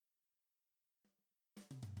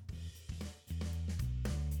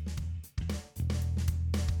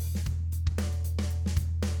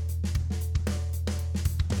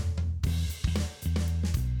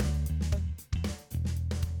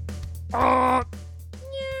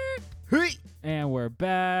And we're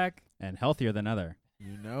back. And healthier than ever.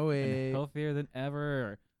 You know And it. healthier than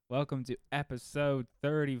ever. Welcome to episode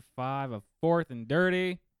 35 of Fourth and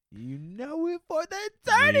Dirty. You know it for the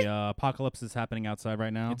 30. The apocalypse is happening outside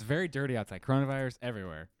right now. It's very dirty outside. Coronavirus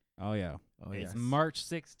everywhere. Oh, yeah. Oh, It's yes. March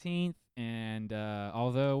 16th, and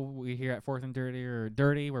although we here at Fourth and Dirty are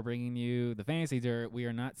dirty, we're bringing you the fantasy dirt. We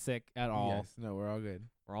are not sick at all. Yes, no, we're all good.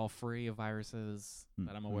 We're all free of viruses Hmm.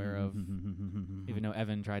 that I'm aware of. Mm-hmm. Even though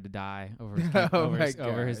Evan tried to die over his, Oh over, my his,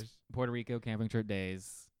 over his gosh. Puerto Rico camping trip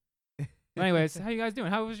days. Anyways, how you guys doing?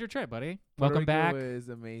 How was your trip, buddy? Puerto Welcome Rico back. was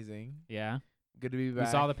amazing. Yeah. Good to be We back.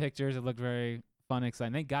 saw the pictures. It looked very fun and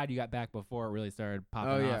exciting. Thank God you got back before it really started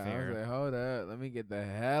popping Oh, yeah. off I here. was like, hold up. Let me get the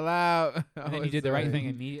hell out. And then you did the right thing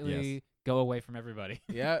immediately. Yes. Go away from everybody.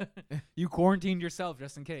 Yep. You quarantined yourself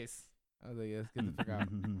just in case. I was like, yes, get the fuck out.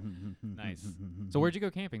 Nice. So where'd you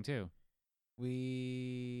go camping to?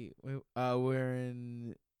 We're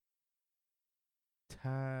in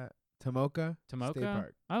Tomoka State Tomoka?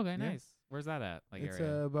 Park. Okay, Yeah. nice. Where's that at? Like It's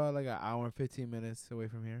area? about like an hour and 15 minutes away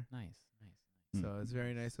from here. Nice. So it's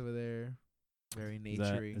very nice over there. Very Is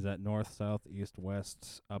that, naturey. is that north, south, east,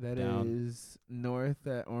 west, up, That down? is north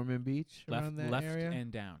at Ormond Beach, around that Left area. and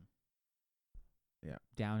down. Yeah.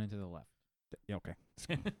 Down and to the left. Yeah, okay.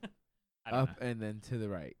 I don't Up know. and then to the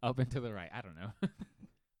right. Up and to the right. I don't know.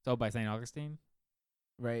 So by St. Augustine?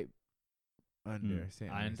 Right under St.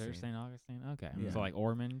 Under Augustine. St. Augustine? Okay. Yeah. So like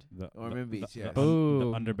Ormond? Ormond Beach, yes. Boom.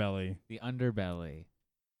 The underbelly. The underbelly.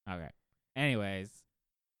 Okay. Anyways,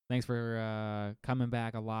 thanks for coming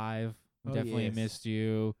back alive. We Oh, definitely yes. missed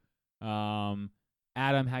you. Adam,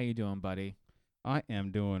 how you doing, buddy? I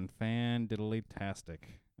am doing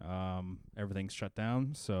fan-diddly-tastic. Everything's shut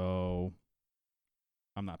down, so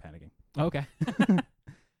I'm not panicking. Okay.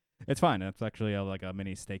 It's fine. It's actually like a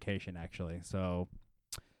mini staycation, actually. So,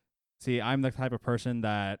 see, I'm the type of person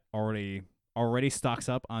that already stocks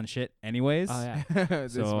up on shit, anyways. Oh yeah.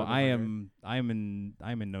 This So motherfucker. I'm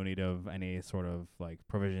in no need of any sort of like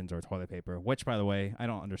provisions or toilet paper, which by the way I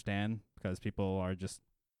don't understand because people are just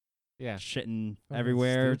Yeah. shitting Fucking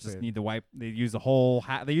everywhere. Just stupid. need to wipe. They use the whole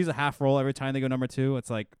they use a half roll every time they go number 2. It's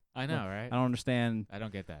like I know, right? I don't understand. I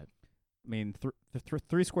don't get that. I mean,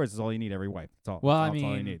 3 squares is all you need every wipe. That's all. Well, I that's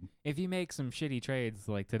all you mean, need. if you make some shitty trades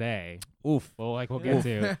like today, Oof. well, like we'll get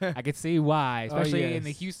to, I could see why, Oh, especially in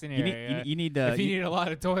the yes. Houston You area. need you need if you you- need a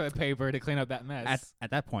lot of toilet paper to clean up that mess.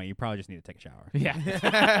 at that point you probably just need to take a shower. yeah.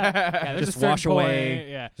 Yeah, there's Just a certain wash away point,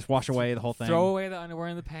 Yeah. Just wash away the whole thing. Throw away the underwear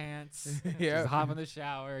and the pants. Yeah. Just hop in the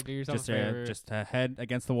shower. Do yourself just a favor. head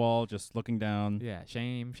against the wall, just looking down. Yeah,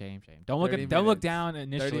 shame. Don't look 30 don't look minutes. down 30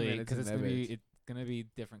 initially minutes because in that bitch. it's gonna be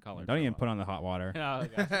different colors. Don't even put on the hot water. Oh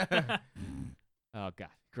gosh. Oh god,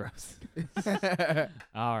 gross.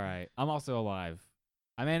 All right, I'm also alive.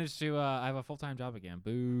 I managed to. I have a full-time job again.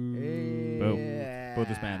 Boo. Boo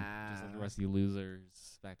this man. Just like the rest of you losers.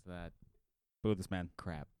 Back to that Boo this man.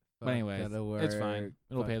 crap. Fuck anyways, gotta it's fine. work.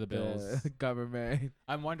 It'll pay Fuck the bills. Government.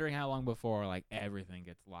 I'm wondering how long before like everything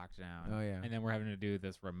gets locked down. Oh yeah. And then we're having to do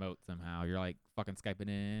this remote somehow. You're like fucking Skyping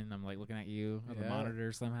in. I'm like looking at you on the Yeah.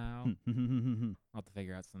 monitor somehow. Hmm. I'll have to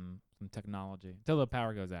figure out some technology until the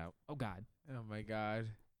power goes out. Oh God, Oh my god.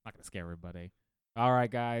 not gonna scare everybody. All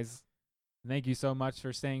right, guys. Thank you so much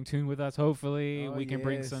for staying tuned with us. Hopefully, Oh, we can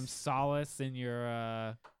bring some yes. solace in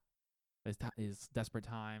your these desperate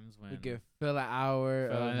times when We can fill an hour.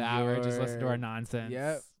 fill of an hour, just listen to our your- nonsense.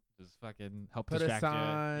 Yep. Just fucking help Put us distract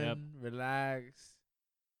on. you. Yep. Relax.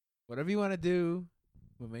 Whatever you want to do,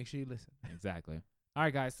 but make sure you listen. Exactly. All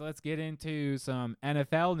right, guys. So let's get into some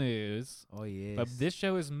NFL news. Oh yeah. But this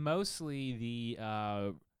show is mostly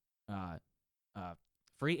the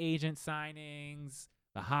free agent signings,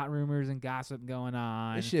 the hot rumors and gossip going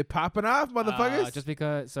on. this shit popping off,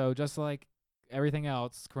 motherfuckers. Just like everything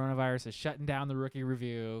else, coronavirus is shutting down the rookie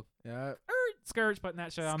review. yeah. Scourge putting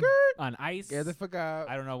that show Skirt. on ice. Get the fuck out.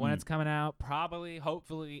 I don't know when it's coming out. Probably,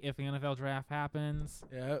 hopefully, if the NFL draft happens.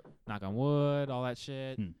 Yep. Knock on wood, all that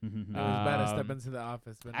shit. I was about to step Um, into the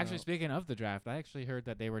office, but Actually, no. speaking of the draft, I actually heard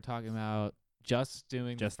that they were talking about just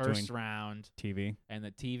doing Just the first doing- round TV. and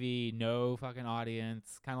the TV, no fucking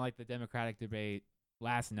audience, kind of like the Democratic debate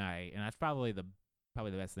last night. And that's probably the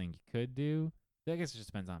best thing you could do. I guess it just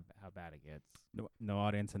depends on how bad it gets. No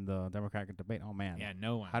audience in the Democratic debate. Oh man. Yeah,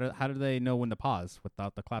 no one. How do they know when to pause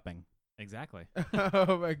without the clapping? Exactly.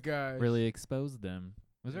 Oh my gosh. Really exposed them.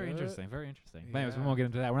 It was very Yeah. interesting. Very interesting. But anyways, we Yeah. won't get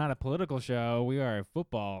into that. We're not a political show. We are a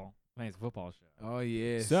football show. Oh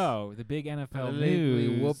yes. So the big NFL Politically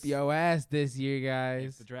news. whoop your ass this year, If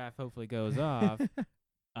guys. the draft hopefully goes off,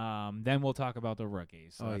 then we'll talk about the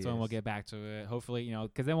rookies. So Oh, that's when we'll yes. get back to it. Hopefully,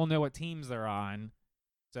 because then we'll know what teams they're on.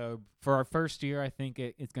 So for our first year, I think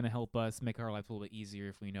it's going to help us make our life a little bit easier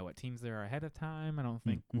if we know what teams there are ahead of time. I don't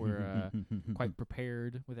think we're quite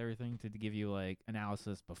prepared with everything to give you like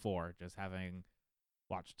analysis before just having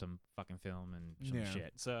watched some fucking film and some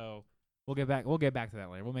shit. So we'll get back to that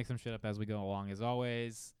later. We'll make some shit up as we go along, as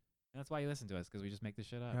always. And that's why you listen to us, because we just make this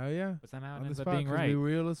shit up. Hell yeah. But somehow it On the ends up spot, being 'cause right. We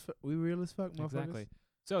real as fuck, motherfuckers. Exactly.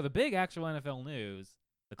 So the big actual NFL news: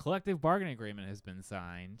 the collective bargaining agreement has been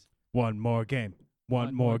signed. One more game.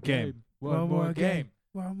 One more game. One more game.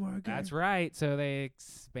 One more game. That's right. So they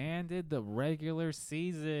expanded the regular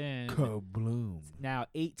season. Kabloom. Now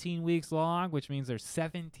 18 weeks long, which means there's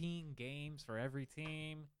 17 games for every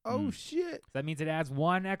team. Oh shit. So that means it adds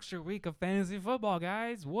one extra week of fantasy football,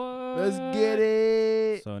 guys. What? Let's get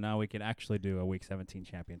it. So now we can actually do a Week 17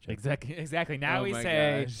 championship. Exactly. Now Oh we my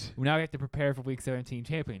say gosh. now we have to prepare for Week 17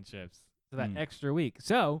 championships. So that extra week.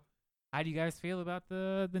 So how do you guys feel about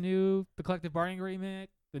the collective bargaining agreement,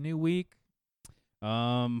 the new week?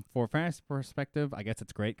 For fantasy perspective, I guess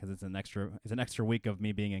it's great because it's an extra week of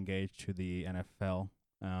me being engaged to the NFL.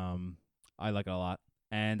 I like it a lot,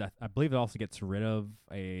 and I believe it also gets rid of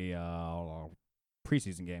a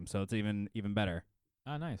preseason game, so it's even better.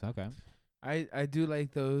 Oh, nice. Okay. I do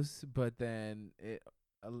like those, but then it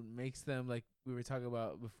makes them, like we were talking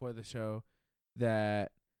about before the show,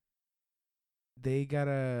 that they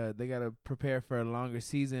gotta prepare for a longer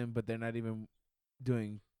season, but they're not even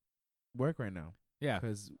doing work right now. Yeah.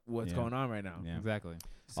 Because what's Yeah. going on right now. Yeah. Exactly.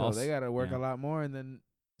 So Also- they gotta work yeah. a lot more, and then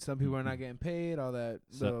some people are not Mhm. getting paid. All that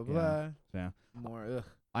So- blah blah Yeah. blah. More ugh.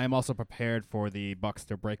 I am also prepared for the Bucks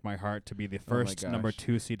to break my heart to be the my first number gosh.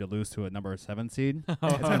 2 seed to lose to a number 7 seed. It's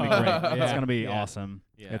It's gonna be great. It's gonna be awesome.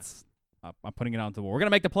 Yeah. It's I'm putting it out to war. We're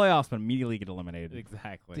gonna make the playoffs, but immediately get eliminated.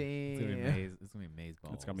 Exactly. Damn. It's gonna be maze. It's gonna be maze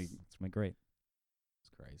balls. It's gonna be great.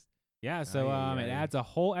 Christ. Yeah. So Aye, it aye. adds a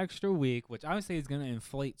whole extra week, which obviously is gonna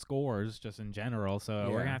inflate scores just in general. So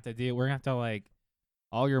we're Yeah. gonna have to deal. We're gonna have to like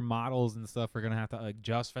all your models and stuff are gonna have to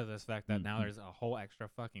adjust for this fact that now Mhm. there's a whole extra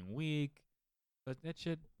fucking week. But that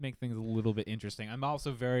should make things a little bit interesting. I'm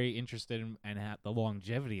also very interested in the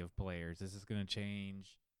longevity of players. Is this going to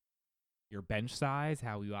change your bench size,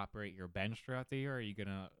 how you operate your bench throughout the year? Are you going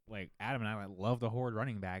to, like, Adam and I love to hoard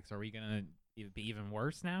running backs. Are we going to be even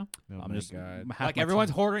worse now? Oh I'm my just god. half Like, my everyone's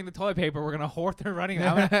time- hoarding the toilet paper. We're going to hoard their running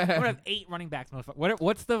backs. I'm gonna have 8 running backs, motherfucker.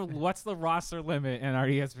 What's the roster limit in our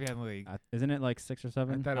ESPN league? Isn't it like 6 or I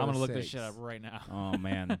 7? thought it I'm going to was look this 6. shit up right now. Oh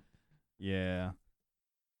man. Yeah.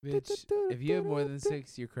 Bitch, if you have more than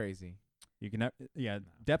 6, you're crazy. You can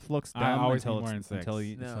depth looks I dumb always until need more it's than until 6.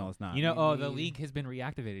 you No. until it's not. You know, You the need- league has been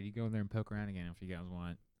reactivated. You go in there and poke around again if you guys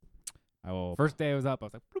want. I will First day I was up, I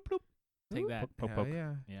was like, bloop, bloop. Take that. poke, Hell poke.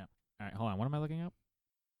 yeah. All right, hold on. What am I looking up?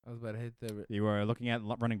 I was about to hit the. You were looking at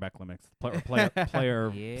running back limits, player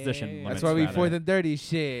position Yeah. limits. That's why we rather. 4th and 30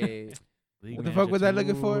 shit. League What the fuck was I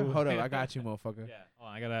looking for? Manager Hold tool. up, I got you, motherfucker. Yeah. Hold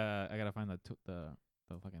on, I gotta find the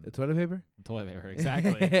fucking The toilet paper? toilet paper.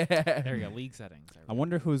 Exactly. There we go. League settings. There I we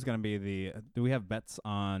wonder who's gonna be the. Do we have bets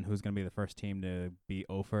on who's gonna be the first team to be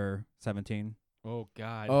 0 for 17? go. Oh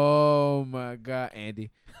God. Oh my god, Andy.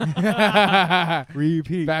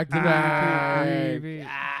 Repeat. Back to back. Repeat.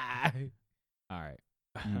 Ah. All right.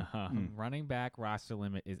 Mm. Running back roster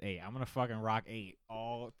limit is 8. I'm gonna fucking rock 8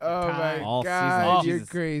 all the Oh time. my All god, season. you're Jesus.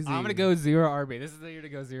 crazy. I'm gonna go 0 RB. This is the year to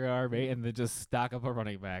go 0 RB and then just stock up on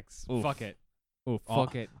running backs. Oof. Fuck it. Oof.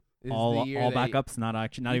 Fuck it. This is all the year all that backups, not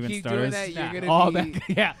actually, not you even keep starters. doing that, you're Nah, gonna all be back.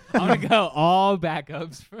 Yeah, I'm gonna go all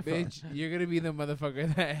backups. For bitch. You're gonna be the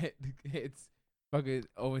motherfucker that hits fucking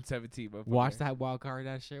 0-17. Motherfucker. Watch that wild card.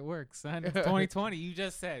 That shit works, son. It's 2020. You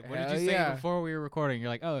just said. What did Hell you say yeah. before we were recording? You're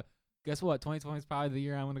like, oh, guess what? 2020 is probably the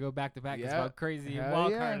year I'm gonna go back to back. That's how Yep. crazy Hell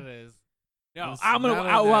wild yeah. card it is. No, I'm I'm gonna smelling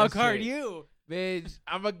out wild that card shit. you. Bitch,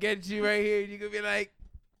 I'm gonna get you right here. You're gonna be like,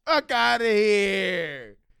 fuck out of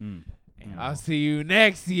here. Mm. Damn. I'll see you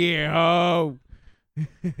next year, ho.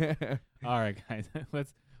 All right, guys.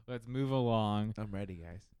 let's move along. I'm ready,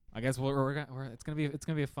 guys. I guess it's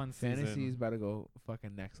gonna be a fun season. Fantasy is about to go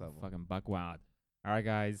fucking next level. Fucking buck wild. All right,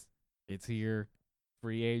 guys. It's here.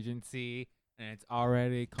 Free agency, and it's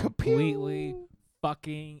already completely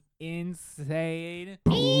fucking insane.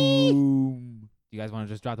 Boom. You guys want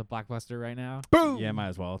to just drop the blockbuster right now? Boom. Yeah, might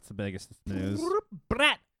as well. It's the biggest news.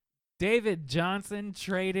 Brat. David Johnson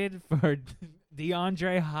traded for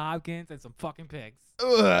DeAndre Hopkins and some fucking picks.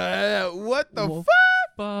 What the Well,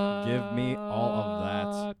 fuck? Give me all of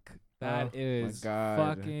that. That Oh, my is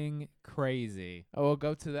God. fucking crazy. I woke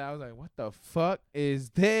up to that. I was like, what the fuck is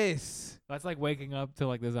this? That's like waking up to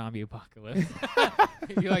like the zombie apocalypse.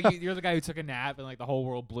 You're the guy who took a nap and like the whole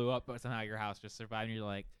world blew up, but somehow your house just survived. And you're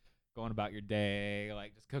like, going about your day,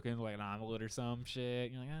 like just cooking like an omelet or some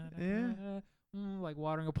shit. You're like, like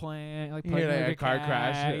watering a plant, like You hear, playing like, with a car cat.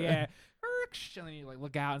 crash. Yeah. And then you like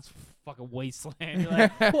look out, it's fucking wasteland. You're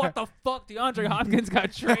like, what the fuck? DeAndre Hopkins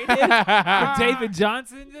got traded for David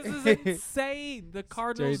Johnson. This is insane. The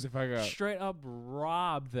Cardinals Straight the fuck up. straight up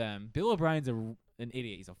robbed them. Bill O'Brien's an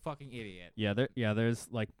idiot. He's a fucking idiot. There's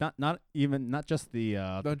like not just the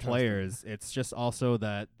Don't trust him. players. It's just also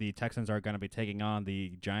that the Texans are going to be taking on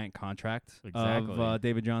the giant contract Exactly. of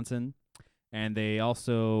David Johnson, and they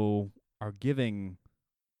also are giving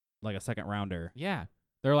like a second rounder. Yeah.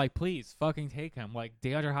 They're like, please fucking take him. Like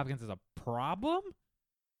DeAndre Hopkins is a problem?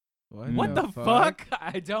 What the fuck?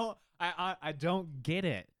 I don't get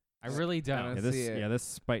it. I really don't. Let's see it. This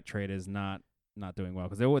spite trade is not doing well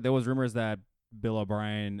because there was rumors that Bill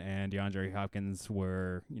O'Brien and DeAndre Hopkins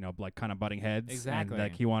were like kind of butting heads. Exactly. And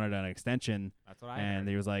like he wanted an extension, That's what I and heard.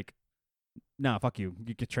 he was like, "No, fuck you.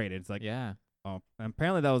 You get traded." It's like, Yeah. oh, and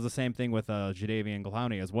apparently that was the same thing with Jadeveon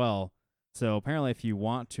Clowney as well. So apparently, if you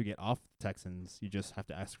want to get off the Texans, you just have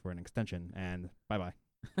to ask for an extension, and bye bye.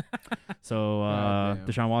 So God damn.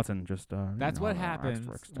 Deshaun Watson just That's what asked for happens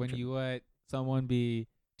when extension. you let someone be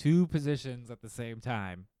two positions at the same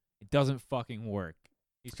time. It doesn't fucking work.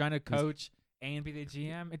 He's trying to coach and be the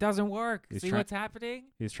GM. It doesn't work. He's See try- what's happening?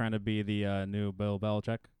 He's trying to be the new Bill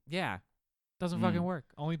Belichick. Yeah. Doesn't Mm. fucking work.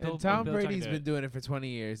 Only Bill. And Tom Bill Belichick Brady's did been it. doing it for 20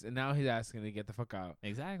 years, and now he's asking to get the fuck out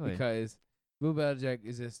Exactly. because Bill Belichick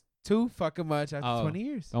is just too fucking much after Oh. 20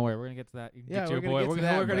 years. Don't worry, we're gonna get to that. You can Yeah, get to your we're gonna boy. get We're to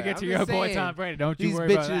gonna, that, we're gonna but get to I'm your just boy saying, Tom Brady. Don't you These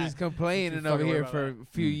worry about bitches that. complaining Don't you over fucking here worry for about a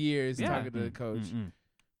few Mm. years Yeah. talking to the coach.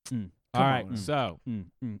 All Come right, on. so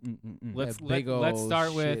let's That big let's ol'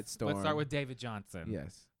 start with shitstorm. David Johnson.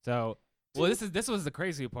 Yes. So, well, this was the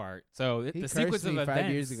crazy part. So He the cursed sequence of me events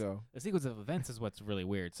 5 years ago. The sequence of events is what's really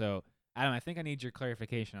weird. So, Adam, I think I need your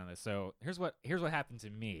clarification on this. So, here's what happened to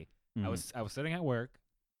me. I was sitting at work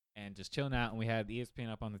and just chilling out, and we had ESPN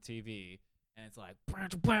up on the TV, and it's like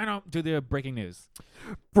do the breaking news.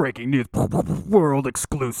 breaking news, world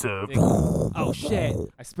exclusive. Oh shit!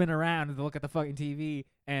 I spin around and look at the fucking TV,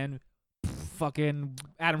 and fucking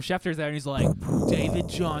Adam Schefter's there, and he's like, David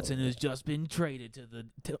Johnson has just been traded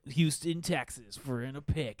to Houston, Texas for a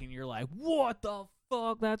pick, and you're like, what the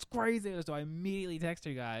fuck? That's crazy. So I immediately text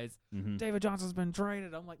you guys, David Johnson's been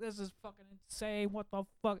traded. I'm like, this is fucking insane. What the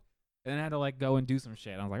fuck? And then I had to like go and do some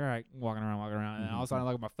shit. I was like, all right, walking around, and all of a sudden I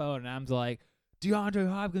look at my phone, and I'm like, DeAndre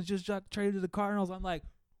Hopkins just got traded to the Cardinals. I'm like,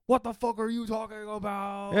 what the fuck are you talking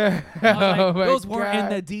about? I was like, Oh my those weren't in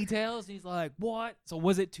God. the details. And he's like, what? So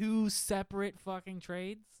was it two separate fucking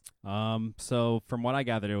trades? So from what I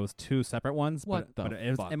gathered, it was two separate ones. What but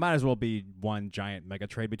the fuck? it might as well be one giant mega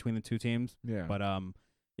trade between the two teams. Yeah. But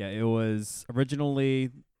yeah, it was originally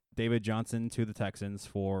David Johnson to the Texans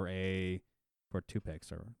for two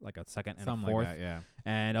picks or like a second and Something a fourth. like that, yeah.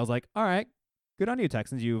 And I was like, all right, good on you,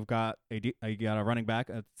 Texans. You've got you got a running back.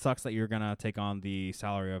 It sucks that you're gonna take on the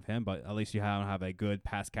salary of him, but at least you have a good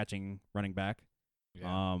pass catching running back.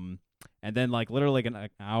 And then like literally an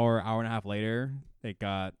hour and a half later, they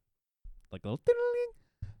got like a little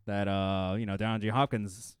that DeAndre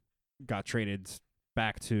Hopkins got traded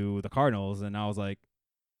back to the Cardinals, and I was like,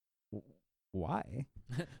 why?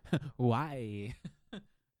 Why?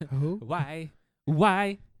 Who?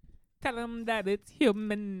 Why? Tell him that it's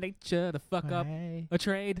human nature to fuck up a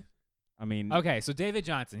trade. I mean, Okay, so David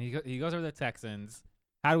Johnson, he goes over to the Texans.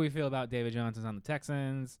 How do we feel about David Johnson on the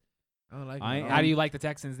Texans? I don't like I- him. How do you like the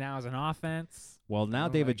Texans now as an offense? well, now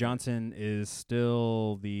don't David like it. Johnson is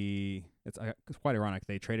still it's quite ironic.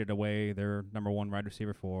 They traded away their number one wide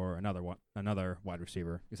receiver for another wide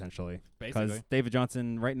receiver, essentially. Because Basically. David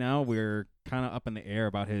Johnson, right now, we're kind of up in the air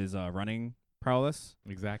about his running prowess.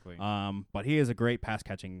 Exactly. But he is a great pass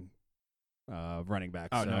catching running back.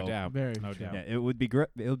 Oh, so no doubt. Very No true. doubt. Yeah, it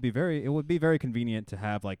would be very convenient to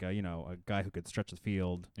have like a guy who could stretch the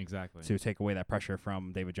field Exactly. to take away that pressure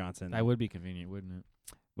from David Johnson. That would be convenient, wouldn't it?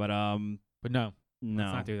 But But no, no.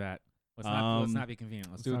 let's not do that. Let's Um, not be convenient.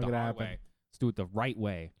 Let's it's do it not the gonna hard happen. way. Let's do it the right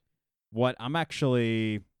way. What I'm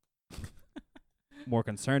actually more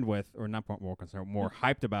concerned with, or not more concerned, more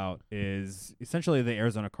hyped about, is essentially the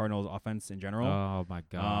Arizona Cardinals offense in general. Oh my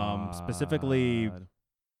god. Specifically,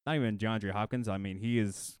 not even DeAndre Hopkins. I mean, he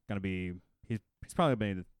is gonna be he's probably going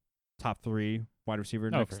to be the top 3 wide receiver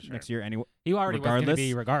Oh, for sure. next year. Anyway, he already was going to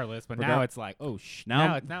be regardless- regardless, but now it's like, oh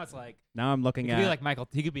Now- now it's like now I'm he looking could at be like Michael.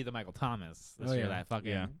 He could be the Michael Thomas this Oh, year. yeah. That fucking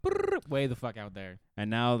Yeah. way the fuck out there. and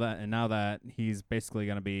now that he's basically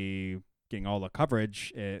going to be getting all the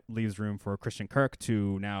coverage, it leaves room for Christian Kirk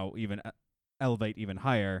to now even elevate even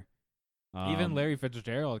higher. Even Larry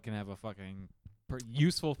Fitzgerald can have a fucking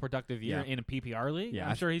useful, productive year Yeah. in a PPR league, Yeah,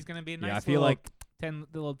 I'm sure he's going to be a nice I feel little like 10,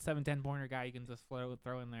 the little 7-10 pointer guy you can just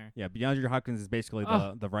throw in there. DeAndre Hopkins is basically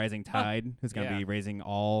Oh. the rising tide who's going to Yeah. be raising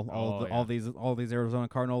all these Arizona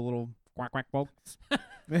Cardinal little quack quack boats.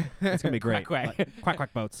 It's gonna be great. Quack, quack. Like, quack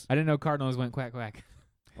quack boats, I didn't know Cardinals went quack quack.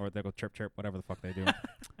 or they go chirp chirp, whatever the fuck they do.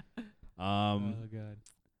 Oh god.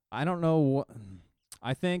 I don't know what.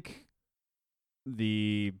 I think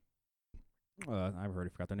the I've already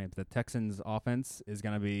forgot their names. The Texans offense is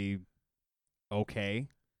gonna be okay.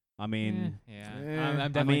 I mean, yeah. Yeah. I'm I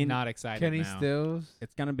definitely mean, not excited Kenny now. Stills,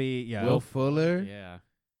 it's gonna be Will Fuller. Yeah.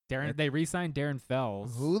 They re-signed Darren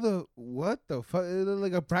Fells. What the fuck? It look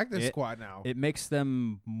like a practice It- squad now. It makes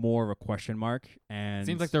them more of a question mark, and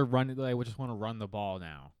Seems like they're running. They just want to run the ball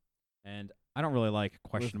now. and I don't really like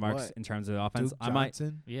question marks what? in terms of the offense. Duke I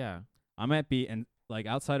Johnson. might be, and like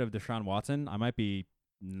outside of Deshaun Watson, I might be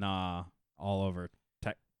all over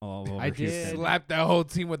I Houston. did. Slap that whole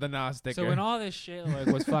team with a Nas sticker. So when all this shit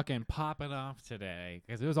was fucking popping off today,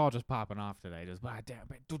 because it was all just popping off today, just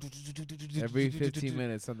every 15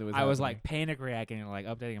 minutes something was I was happening. like panic reacting and like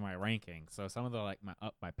updating my rankings. So some of the like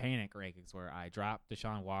my panic rankings where I dropped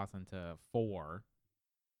Deshaun Watson to 4.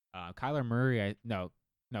 Kyler Murray,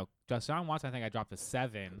 Deshaun Watson I think I dropped to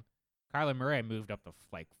 7. Kyler Murray I moved up to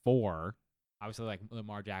like 4. Obviously like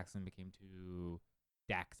Lamar Jackson became 2.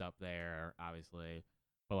 Dak's up there, obviously.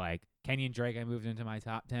 But like Kenyon Drake I moved into my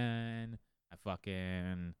top 10. I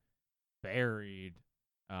fucking buried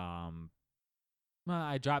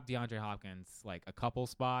I dropped DeAndre Hopkins like a couple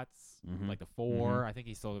spots, like the 4. I think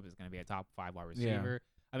he still is going to be a top 5 wide receiver.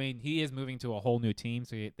 I mean, he is moving to a whole new team,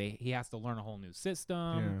 so he has to learn a whole new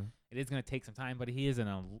system. It is going to take some time, but he is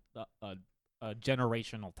a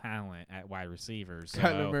generational talent at wide receiver. So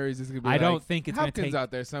Kyler Murray's just gonna be I don't like, think it's going to Hopkins take.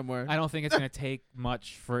 out there somewhere. I don't think it's going to take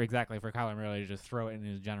much for Kyler Murray to just throw it in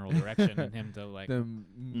his general direction and him to like Them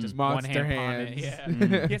just monster one hand hands. palm it.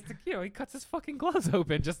 Yeah, he has to, he cuts his fucking gloves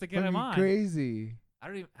open just to get him Fucking on. Crazy. I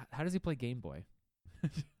don't even. How does he play Game Boy?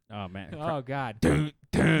 Oh man, Oh God.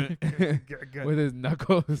 With his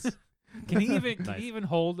knuckles. Can he even Nice.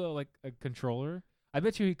 hold a controller? I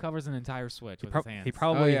bet you he covers an entire Switch with his hands. he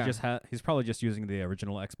probably yeah. he's probably just using the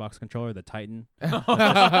original Xbox controller, the Titan. That's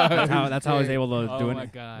That's how he's able to Oh do my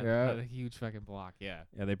it. God! Yeah. What a huge fucking block. Yeah.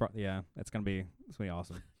 Yeah, it's gonna be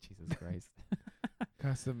awesome. Jesus Christ.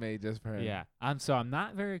 Custom made just for him. Yeah. I'm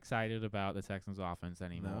not very excited about the Texans offense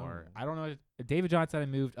anymore. No. I don't know. David Johnson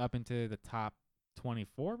moved up into the top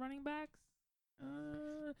 24 running backs.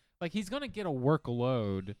 Like he's gonna get a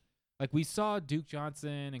workload. Like we saw Duke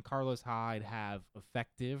Johnson and Carlos Hyde have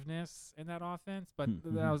effectiveness in that offense, but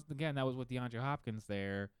that was with DeAndre Hopkins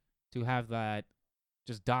there to have that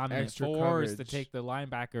just dominant Extra force to coverage. take the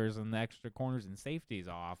linebackers and the extra corners and safeties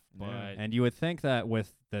off. But And you would think that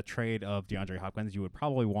with the trade of DeAndre Hopkins, you would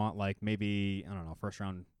probably want like maybe first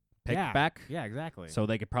round pick back. Yeah, exactly. So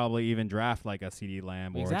they could probably even draft like a CeeDee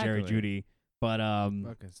Lamb or Jerry Exactly. Jeudy. But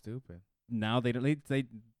Fucking stupid. now they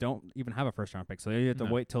don't even have a first round pick, so they have to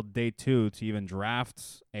No. wait till day 2 to even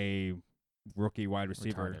draft a rookie wide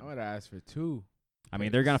receiver. Retarded. I would ask for 2. I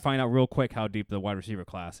mean, they're gonna find out real quick how deep the wide receiver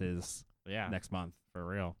class is yeah, next month. for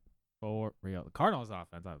real. The Cardinals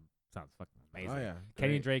offense sounds fucking amazing. Oh yeah.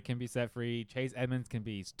 Kenny Great. Drake can be set free. Chase Edmonds can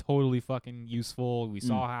be totally fucking useful. We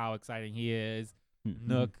saw how exciting he is.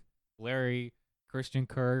 Nook, Larry, Christian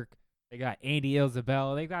Kirk. They got Andy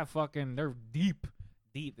Isabella. They got they're deep.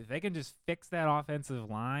 If they can just fix that offensive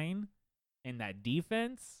line and that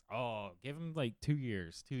defense, give them like 2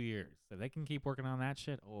 years. 2 years. If they can keep working on that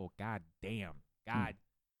shit, god damn.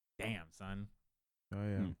 Son. Oh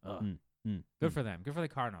yeah. Ugh. Good for them. Good for the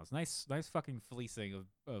Cardinals. Nice fucking fleecing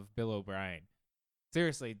of Bill O'Brien.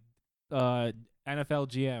 Seriously, NFL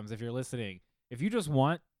GMs, if you're listening, if you just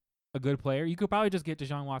want a good player, you could probably just get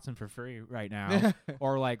Deshaun Watson for free right now.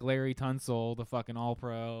 Or like Larry Tunsil, the fucking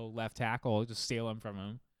all-pro left tackle, just steal him from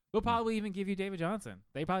him. We'll probably even give you David Johnson.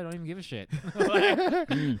 They probably don't even give a shit.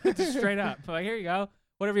 Just straight up. Like, here you go.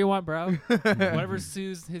 Whatever you want, bro. Whatever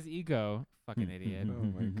soothes his ego. Fucking idiot. Oh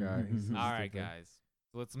my God. He's so All right, stupid. guys.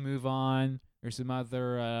 So let's move on. There's some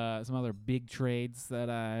other big trades that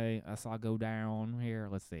I saw go down here.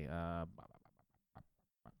 Let's see.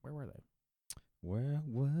 Where were they? Where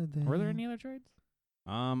were they? Were there any other trades?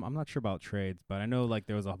 I'm not sure about trades, but I know like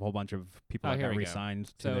there was a whole bunch of people Oh, that here got we go. re-signed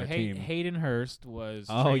to So their team. Hayden Hurst was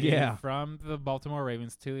Oh, traded yeah. from the Baltimore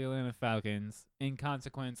Ravens to the Atlanta Falcons in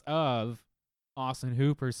consequence of Austin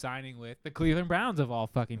Hooper signing with the Cleveland Browns of all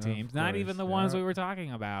fucking Of teams. Not even course, the ones yeah. we were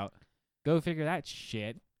talking about. Go figure that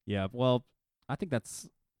shit. Yeah, well, I think that's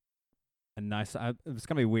a nice. It's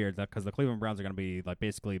gonna be weird because the Cleveland Browns are gonna be like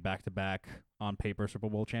basically back to back on paper Super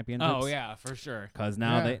Bowl championships. Oh yeah, for sure. Because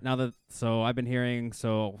now Yeah. so I've been hearing,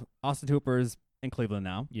 so Austin Hooper's in Cleveland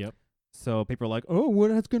now. Yep. So people are like, oh,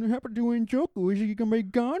 what's going to happen to Njoku? Is he going to be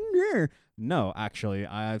gone there? No, actually,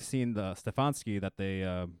 I've seen the Stefanski that they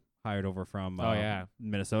hired over from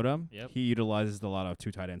Minnesota. Yep. He utilizes a lot of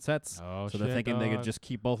 2 tight end sets. Oh So shit, they're thinking they could dog. just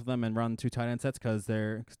keep both of them and run 2 tight end sets because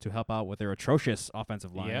they're to help out with their atrocious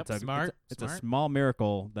offensive line. Yep, It's smart, It's a smart. small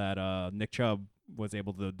miracle that Nick Chubb was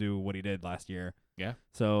able to do what he did last year. Yeah.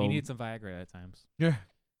 So He needs some Viagra at times. Yeah.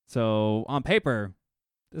 so on paper,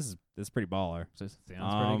 this is pretty baller. So it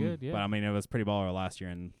sounds pretty good. Yeah. But I mean, it was pretty baller last year,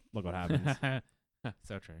 and look what happens.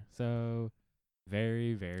 So true. So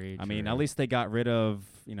very, very I mean, true. at least they got rid of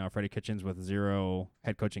Freddie Kitchens with 0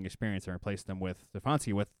 head coaching experience and replaced them with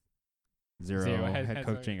Stefanski with 0 Zero head head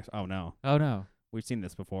coaching. Oh no, Oh no. we've seen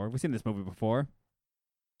this before. We've seen this movie before.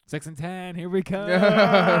 6 and 10. Here we go.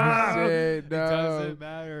 Shit, It no. doesn't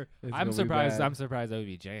matter. It's I'm gonna be surprised. bad. I'm surprised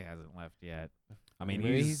OBJ hasn't left yet. I mean,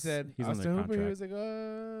 Maybe he he's said he's Austin under Hooper. He contract. was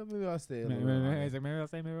like, maybe I'll stay a little Maybe bit longer. maybe I'll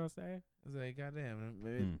say. Maybe I'll say. I was like, goddamn.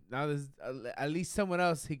 Maybe Hmm. now there's at least someone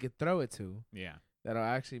else he could throw it to Yeah. that'll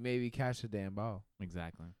actually maybe catch the damn ball.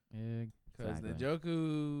 Exactly. Because Exactly.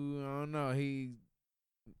 Njoku, I don't know. I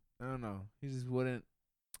don't know. He just wouldn't.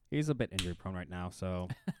 He's a bit injury prone right now, so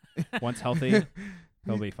once healthy,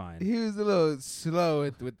 he'll be fine. He was a little slow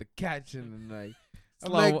with the catching and like. I'm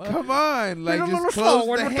Slow, like, come on, like just close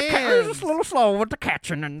the hands. little slow with the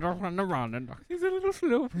catching and the running. He's a little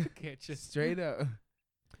slow. Catch it. Straight up.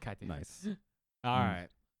 Nice. All right.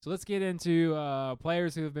 So let's get into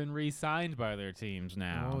players who have been re-signed by their teams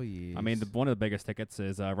now. Oh yeah. I mean, one of the biggest tickets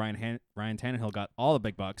is Ryan Tannehill got all the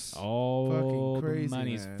big bucks. Oh, Fucking crazy, the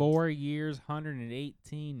money's man. 4 years,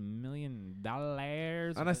 $118 million.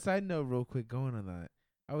 On a side note, real quick, going on that,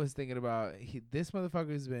 I was thinking about this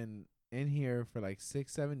motherfucker's been in here for like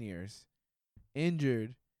 6-7 years,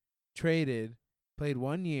 injured, traded, played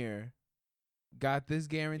 1 year, got this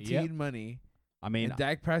guaranteed money. I mean, And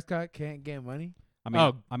Dak Prescott can't get money. I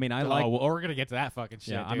mean, I like. well, we're gonna get to that fucking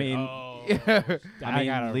shit. Yeah, I dude. mean- oh, Yeah. I mean,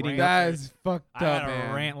 got a leading rant. That's fucked I got up, a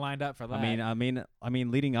man. rant lined up for that. I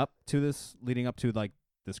mean, leading up to like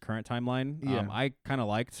this current timeline, Yeah. I kind of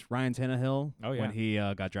liked Ryan Tannehill Oh, yeah. when he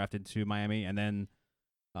got drafted to Miami, and then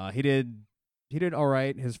he did all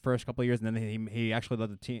right his first couple of years, and then he actually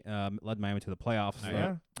led the team led Miami to the playoffs. Oh,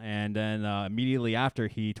 Yeah. And then immediately after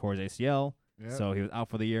he tore his ACL, Yep. so he was out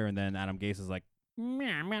for the year, and then Adam Gase is like,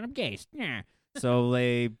 Adam Gase, yeah. So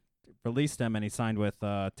they released him, and he signed with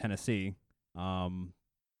Tennessee,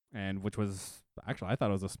 and which was actually I thought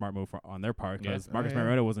it was a smart move on their part because Yeah. Marcus Oh, yeah.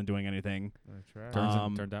 Mariota wasn't doing anything That's right.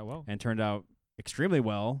 turned out well. and turned out extremely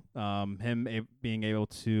well. Him being able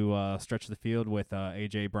to stretch the field with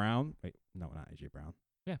AJ Brown. Wait, no, not AJ Brown.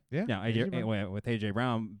 yeah. Yeah, with AJ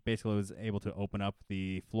Brown basically was able to open up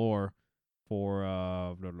the floor for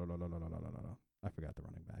I forgot the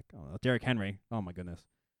running back. Derrick Henry. Oh my goodness.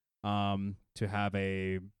 To have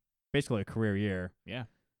basically a career year. Yeah.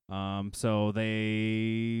 So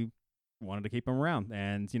they wanted to keep him around,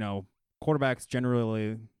 and quarterbacks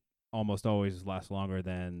generally almost always last longer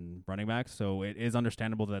than running backs. So it is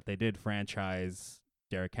understandable that they did franchise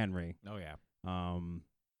Derrick Henry. Oh yeah.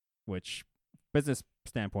 Which business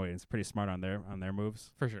standpoint is pretty smart on their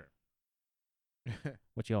moves. For sure.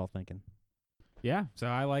 What you all thinking? Yeah. So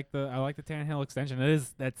I like the Tannehill extension.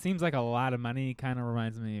 That seems like a lot of money. Kind of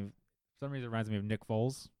reminds me of for some reason it reminds me of Nick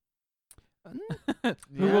Foles.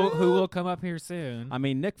 Who will come up here soon. I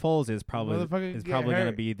mean, Nick Foles is probably Motherfucker get going to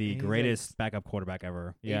hurt, be the and he's greatest backup quarterback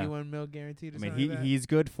ever. Yeah. 81 mil guaranteed. Or I mean, something like that? he's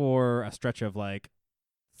good for a stretch of like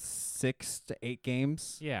 6 to 8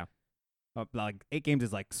 games. Yeah. Like 8 games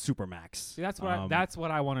is like super max. See, that's what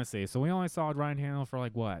I want to see. So we only saw Ryan Tannehill for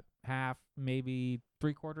like what, half, maybe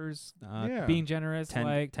 3/4. Yeah. Being generous,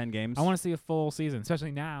 10 games. I want to see a full season,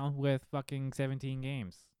 especially now with fucking 17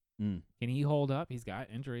 games. Mm. Can he hold up? He's got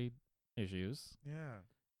injury issues. Yeah.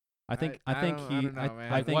 I think I I think don't- he I don't know,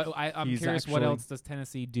 man. I Like, think I'm he's curious, what actually- else does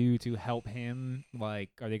Tennessee do to help him? Like,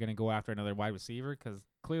 are they going to go after another wide receiver? Because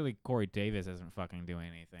clearly Corey Davis isn't fucking doing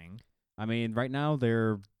anything. I mean, right now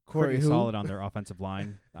they're Corey pretty who? solid on their offensive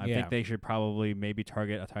line. I Yeah. think they should probably maybe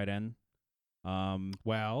target a tight end.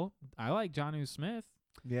 Well, I like Jonnu Smith.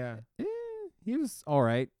 Yeah. He was all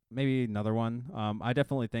right. Maybe another one. I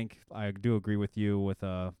definitely think I do agree with you with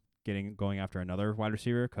going after another wide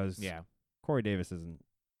receiver because Yeah. Corey Davis isn't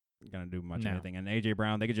gonna do much No. anything, and AJ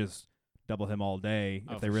Brown they could just double him all day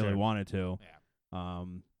Oh, if they for really sure. wanted to. Yeah.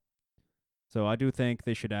 So I do think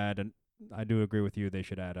they should add. I do agree with you. They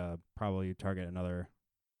should add probably target another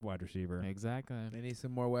wide receiver. Exactly. They need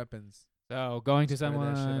some more weapons. So going to Spread that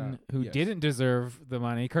shit someone out. who Yes. didn't deserve the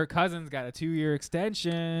money, Kirk Cousins got a 2-year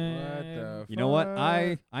extension. What the You know what?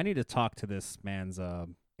 fuck? I need to talk to this man's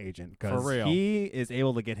agent because real. he is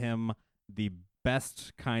able to get him the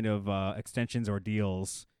best kind of extensions or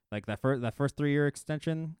deals. Like that first 3-year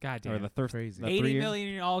extension, God or damn. the first Crazy. the 80 3-year. million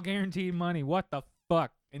in all guaranteed money. What the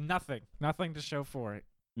fuck? And nothing to show for it.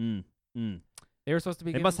 They were supposed to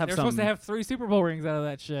be. They must have They were supposed to some- have 3 Super Bowl rings out of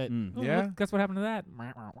that shit. Mm. Oh, Yeah. look, guess what happened to that?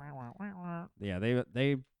 Yeah,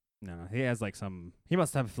 they no, he has like some. He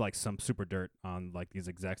must have like some super dirt on like these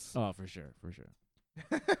execs. Oh, for sure.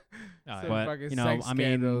 Some But, fucking you know, sex I mean,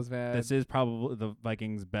 scandals, man. This is probably the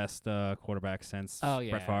Vikings' best quarterback since Oh,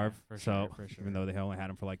 yeah, Brett Favre. for so sure, for sure. even though they only had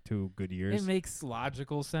him for like 2 good It years, makes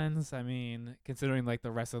logical sense. I mean, considering like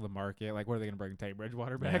the rest of the market, like what are they gonna bring Teddy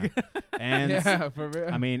Bridgewater back? and yeah, for real.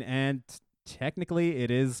 I mean, and technically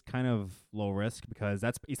it is kind of low risk because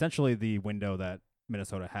that's essentially the window that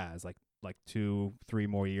Minnesota has, like 2-3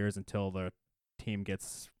 more years until the team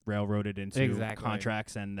gets railroaded into Exactly.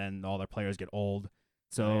 contracts, and then all their players get old.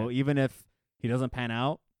 So Yeah. even if he doesn't pan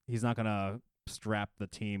out, he's not gonna strap the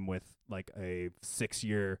team with like a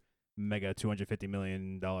 6-year mega $250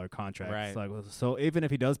 million contract. Right. So even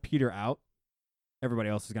if he does peter out, everybody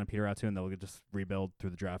else is gonna peter out too, and they'll just rebuild through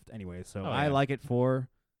the draft anyway. So Oh, I yeah. like it for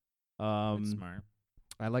That's smart.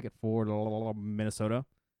 I like it for Minnesota,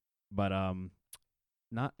 but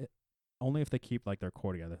not only if they keep like their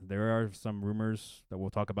core together. There are some rumors that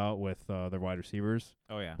we'll talk about with their wide receivers,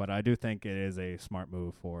 Oh yeah, but I do think it is a smart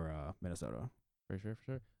move for Minnesota. for sure.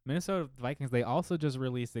 Minnesota Vikings. They also just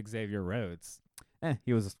released Xavier Rhodes.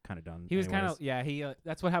 He was kind of done. He was kind anyways. of He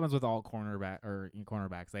that's what happens with all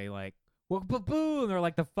cornerbacks. They like boom, they're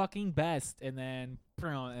like the fucking best, and then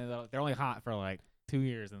and they're only hot for like 2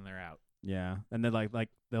 years and they're out. Yeah, and then like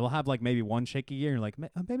they'll have like maybe one shaky year, and like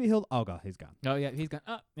maybe he'll God, he's gone. Oh yeah, he's gone.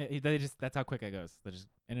 They just that's how quick it goes. They're just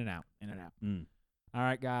in and out, in and out. All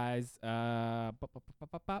right, guys. Oh,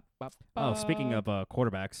 speaking of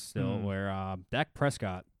quarterbacks, still where Dak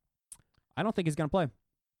Prescott, I don't think he's gonna play.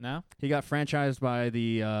 no, He got franchised by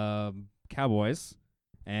the Cowboys,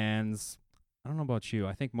 and I don't know about you.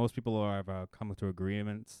 I think most people have come to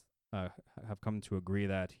agreements. Have come to agree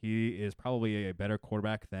that he is probably a better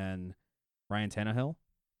quarterback than Ryan Tannehill.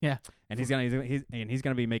 Yeah. And he's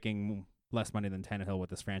gonna be making less money than Tannehill with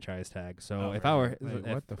this franchise tag. So Oh, if I were, Wait,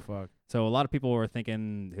 what the fuck? so a lot of people were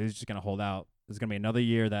thinking he's just gonna hold out. There's gonna be another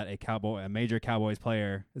year that a major Cowboys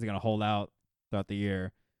player is gonna hold out throughout the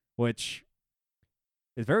year, which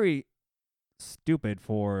is very stupid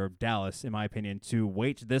for Dallas, in my opinion, to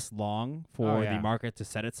wait this long for yeah. the market to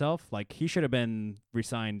set itself. Like he should have been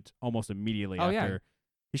re-signed almost immediately Oh, yeah. after.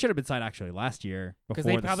 He should have been signed actually last year because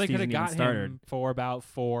before they probably the could season have even got started. him for about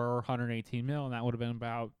 $418 million, and that would have been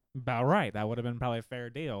about right. That would have been probably a fair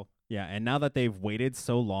deal. Yeah, and now that they've waited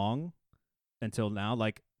so long until now,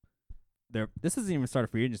 like this isn't even start a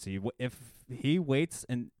free agency. If he waits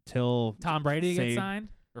until Tom Brady say- gets signed,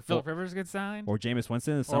 or Philip Rivers gets signed, or Jameis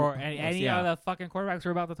Winston, or any yeah, of the fucking quarterbacks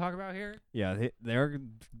we're about to talk about here. yeah, they're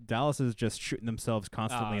Dallas is just shooting themselves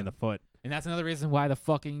constantly in the foot. And that's another reason why the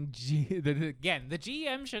fucking the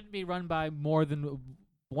GM shouldn't be run by more than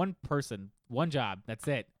one person, one job. That's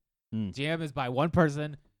it. GM is by one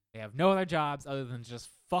person. They have no other jobs other than just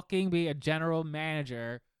fucking be a general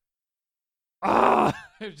manager.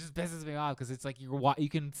 It just pisses me off because it's like you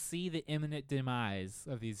can see the imminent demise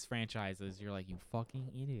of these franchises. You're like, you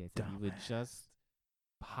fucking idiots. If you would just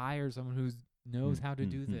hire someone who knows how to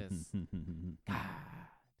do this. God.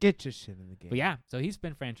 Get your shit in the game. But yeah, so he's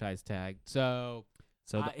been franchise tagged. So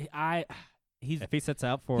he's if he sets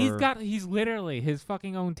out for he's literally his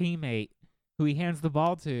fucking own teammate who he hands the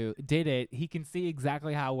ball to did it. He can see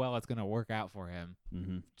exactly how well it's gonna work out for him.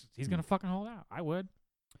 He's gonna fucking hold out. I would.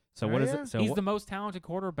 So Oh, what is yeah? it? So He's the most talented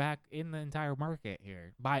quarterback in the entire market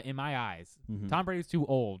here, in my eyes. Tom Brady's too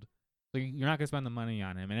old, so you're not gonna spend the money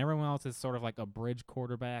on him, and everyone else is sort of like a bridge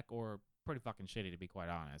quarterback or pretty fucking shitty, to be quite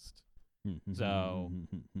honest. So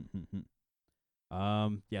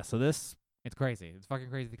yeah, so this it's crazy. It's fucking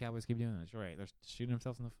crazy. The Cowboys keep doing this. You're right. They're shooting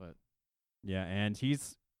themselves in the foot. yeah, and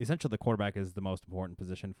he's essentially the quarterback is the most important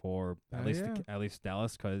position for at least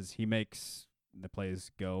Dallas because he makes the plays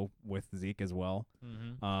go with Zeke as well.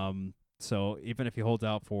 So even if he holds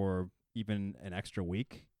out for even an extra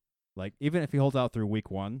week, like even if he holds out through week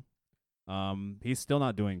 1, he's still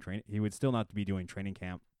not doing training. He would still not be doing training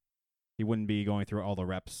camp. He wouldn't be going through all the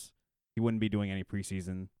reps. He wouldn't be doing any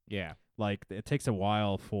preseason. Yeah. Like it takes a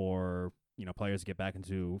while for players to get back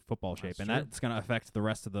into football shape, and that's gonna affect the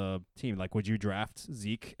rest of the team. Like, would you draft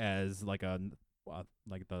Zeke as like as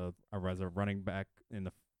a running back in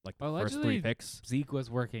the like the Well, first 3 allegedly, picks. Zeke was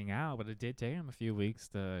working out, but it did take him a few weeks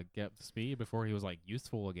to get up to speed before he was like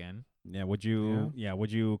useful again. Yeah, would you? Yeah,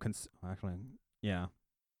 would you? Actually, yeah.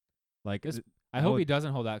 Like, This- I I hope would- he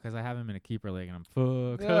doesn't hold out because I have him in a keeper league and I'm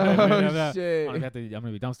fucked. Oh shit! I'm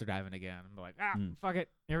gonna be dumpster diving again. I'm like, fuck it.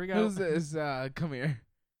 Here we go. Who's this? Come here.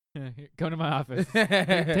 Come to my office.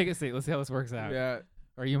 Take a seat. Let's see how this works out. Yeah.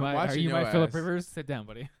 Or you I'm might. Are watching you your my Phillip ass. Rivers? Sit down,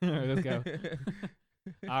 buddy. All right, let's go.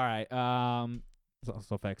 All right. This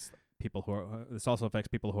also affects people who are. This also affects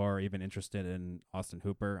people who are even interested in Austin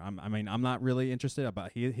Hooper. I'm not really interested,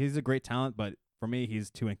 but he's a great talent, but for me, he's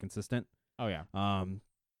too inconsistent. Oh yeah.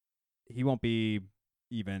 He won't be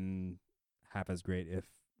even half as great if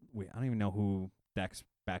I don't even know who Dak's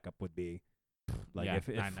backup would be. Like Yeah, if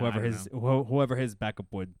I know, whoever I don't his whoever his backup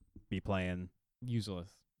would be playing. Useless.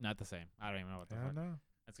 Not the same. I don't even know what the I fuck. don't know.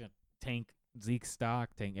 That's gonna tank Zeke's stock,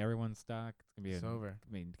 tank everyone's stock. It's gonna be It's over.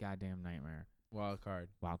 goddamn nightmare. Wild card.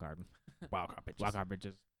 Wild card. Wild card bitches. Wild card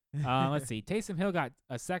bitches. Let's see. Taysom Hill got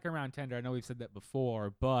a second round tender. I know we've said that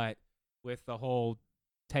before, but with the whole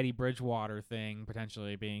Teddy Bridgewater thing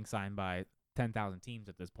potentially being signed by 10,000 teams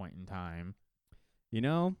at this point in time, You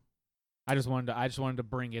know, I just wanted to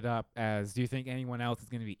bring it up as, do you think anyone else is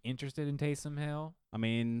going to be interested in Taysom Hill? I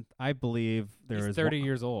mean, I believe there He's is 30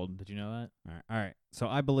 years old. Did you know that? All right. So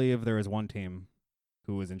I believe there is one team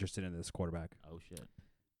who is interested in this quarterback. Oh shit.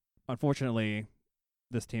 Unfortunately,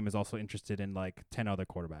 this team is also interested in like 10 other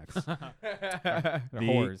quarterbacks. They're The-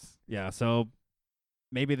 whores. Yeah, so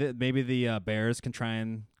maybe the Bears can try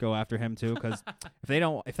and go after him too, because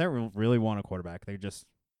if they really want a quarterback, they just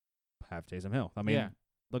have Taysom Hill. I mean, Yeah.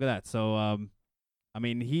 look at that. So I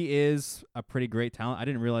mean, he is a pretty great talent. I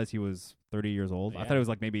didn't realize he was 30 years old. I Yeah. thought he was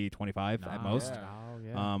like maybe 25 at Nah, most. Yeah. Oh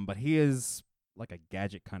yeah. But he is like a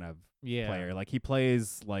gadget kind of Yeah. player. Like he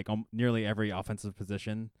plays like nearly every offensive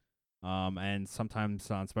position, and sometimes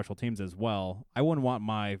on special teams as well. I wouldn't want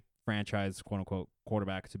my franchise quote unquote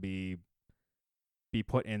quarterback to be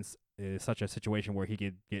put in such a situation where he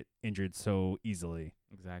could get injured so easily.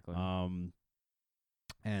 Exactly.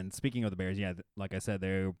 And speaking of the Bears, yeah, like I said,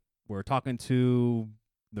 they were talking to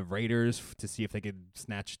the Raiders to see if they could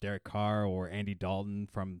snatch Derek Carr or Andy Dalton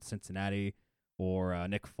from Cincinnati or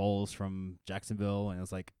Nick Foles from Jacksonville, and it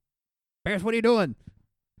was like, Bears, what are you doing?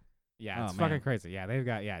 Yeah, it's Oh, fucking man. crazy. Yeah, they've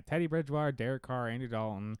got Teddy Bridgewater, Derek Carr, Andy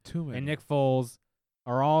Dalton, Too many. and Nick Foles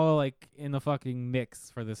are all like in the fucking mix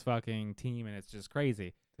for this fucking team, and it's just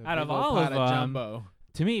crazy. The out big of old all pot of 'em, jumbo.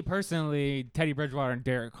 To me personally, Teddy Bridgewater and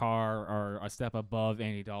Derek Carr are a step above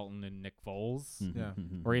Andy Dalton and Nick Foles, Yeah.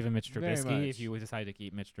 or even Mitch Very Trubisky much. if you would decide to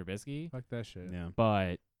keep Mitch Trubisky. Fuck that shit. Yeah.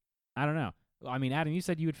 But I don't know. I mean, Adam, you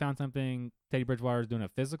said you had found something. Teddy Bridgewater is doing a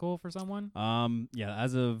physical for someone. Yeah,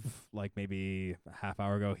 as of like maybe a half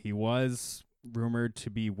hour ago, he was rumored to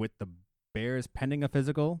be with the Bears pending a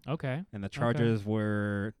physical, Okay. and the charges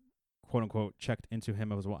were quote unquote checked into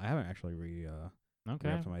him as well. I haven't actually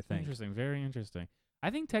Okay. up to my thing. Interesting. Very interesting. I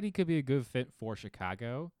think Teddy could be a good fit for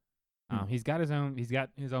Chicago. Hmm. He's got his own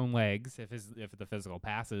legs if the physical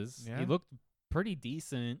passes. Yeah. He looked pretty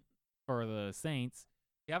decent for the Saints.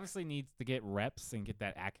 He obviously needs to get reps and get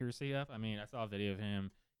that accuracy up. I mean, I saw a video of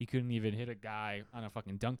him. He couldn't even hit a guy on a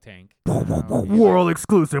fucking dunk tank. World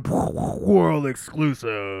exclusive. World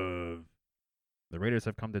exclusive. The Raiders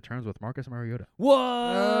have come to terms with Marcus Mariota.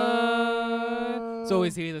 What? So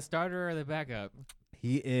is he the starter or the backup?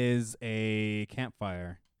 He is a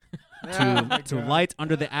campfire Oh my to God. light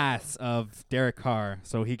under the ass of Derek Carr,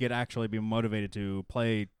 so he could actually be motivated to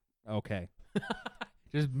play. Okay.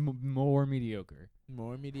 Just more mediocre.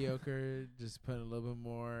 More mediocre. Just put a little bit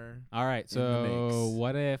more. All right. the So mix.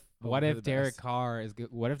 what if Hope for the Derek best. Carr is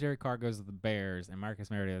what if Derek Carr goes to the Bears and Marcus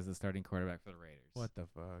Mariota is the starting quarterback for the Raiders? What the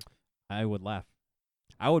fuck? I would laugh.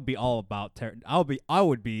 I would be all about I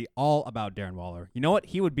would be all about Darren Waller. You know what?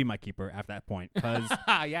 He would be my keeper at that point because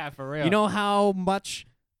Yeah, for real. you know how much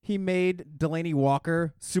he made Delaney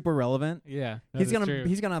Walker super relevant. yeah, He's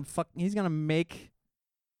gonna make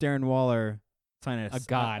Darren Waller sign A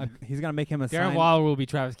god. he's gonna make him a Darren sign. Waller will be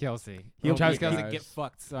Travis Kelsey. He'll Travis be- Kelsey guys. get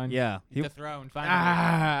fucked, son. Yeah, the throne. Finally.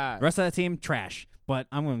 Ah. rest of that team trash. But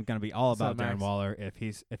I'm gonna be all What's about up, Darren Max? Waller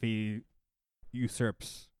if he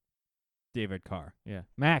usurps David Carr, Yeah,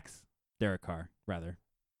 Max. Derek Carr rather.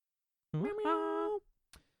 No,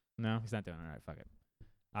 he's not doing it. All right, fuck it.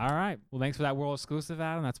 All right. Well, thanks for that world exclusive,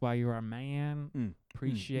 Adam. That's why you're our man.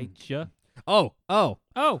 Appreciate ya. Oh, Oh,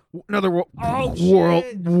 another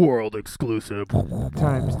world exclusive.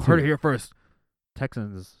 Times Heard it two. here first.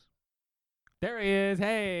 Texans. there he is.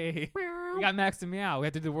 Hey, we got Max and Meow. We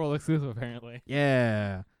have to do world exclusive apparently.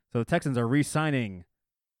 Yeah. So the Texans are re-signing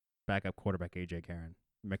backup quarterback AJ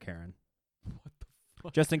McCarron.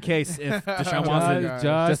 Just in case if Deshaun Oh Watson, my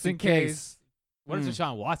God. just in case. What if Mm.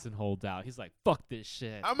 Deshaun Watson holds out? He's like, fuck this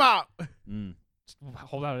shit. I'm out. Mm. Just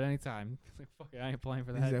hold out at any time. He's like, fuck it, I ain't playing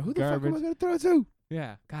for He's that like, who the fuck garbage. am I gonna throw to?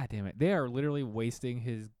 Yeah, god damn it. They are literally wasting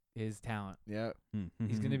his talent. Yep.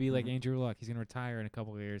 He's gonna be like Andrew Luck. He's gonna retire in a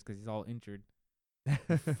couple of years because he's all injured.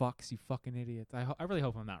 Fucks, you fucking idiots. I really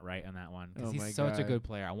hope I'm not right on that one because Oh my he's such a God. good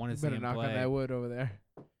player. I want You to see better him knock play. on that wood over there.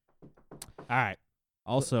 All right.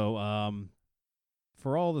 Also,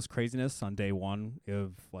 for all this craziness on day one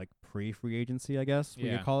of like pre-free agency, I guess we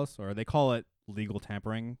Yeah. could call us, or they call it legal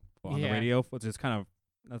tampering on the Yeah. radio, which is kind of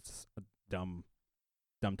that's a dumb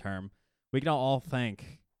term. We can all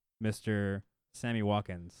thank Mr. Sammy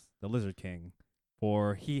Watkins, the Lizard King,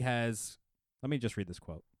 for he has. Let me just read this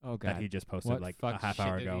quote Oh god. that he just posted what like fuck a half shit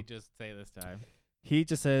hour did ago. he just say this time? He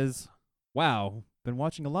just says, "Wow, been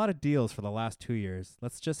watching a lot of deals for the last 2 years.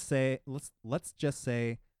 Let's just say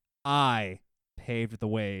I paved the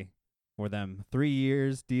way for them. 3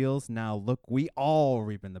 years deals. Now look, we all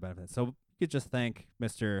reaping the benefits." So you could just thank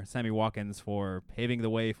Mr. Sammy Watkins for paving the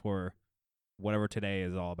way for whatever today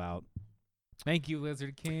is all about. Thank you,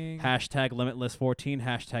 Lizard King. Hashtag Limitless 14.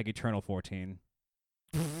 Hashtag Eternal 14.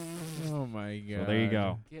 Oh my God. So there you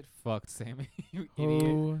go. Get fucked, Sammy. You idiot.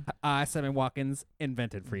 Oh, I, Sammy Watkins,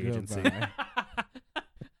 invented free agency. Goodbye.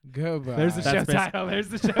 Goodbye. There's the show That's title. There's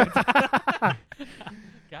the show title.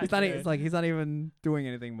 He's not. It's like he's not even doing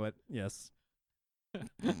anything. But yes.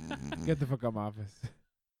 Get the fuck out of my office.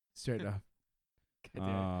 Straight up.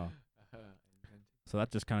 So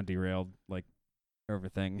that just kind of derailed like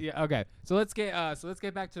everything. Yeah. Okay. So let's get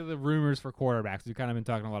back to the rumors for quarterbacks. We've kind of been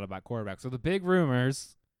talking a lot about quarterbacks. So the big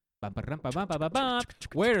rumors.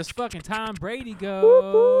 Where does fucking Tom Brady go?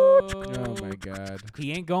 Oh my God.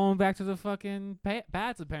 He ain't going back to the fucking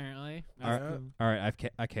Pats apparently. All right,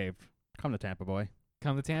 I caved. Come to Tampa, boy.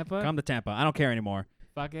 Come to Tampa. Come to Tampa. I don't care anymore.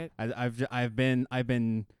 Fuck it. I've been I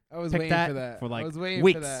was picked waiting at for that. for like I was waiting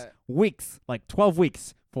weeks, for that. like 12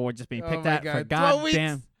 weeks for just being Oh picked my at for God, 12 weeks?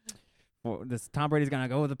 goddamn. For this Tom Brady's gonna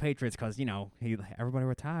go with the Patriots because everybody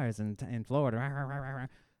retires in Florida.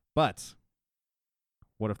 But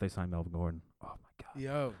what if they sign Melvin Gordon? Oh my God.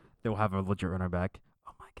 Yo. They'll have a legit runner back.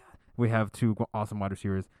 Oh my God. We have two awesome wide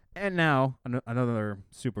receivers, and now another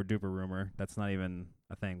super duper rumor that's not even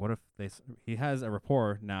a thing. What if he has a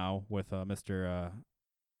rapport now with Mr.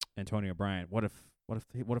 Antonio Bryant? What if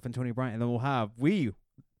Antonio Bryant, and then the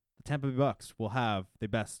Tampa Bay Bucks will have the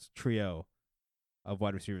best trio of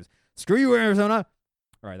wide receivers. Screw you, Arizona.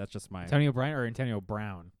 All right, that's just my Antonio Bryant or Antonio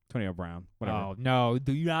Brown? Antonio Brown. Whatever. Oh no!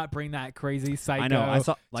 Do you not bring that crazy psycho I know. I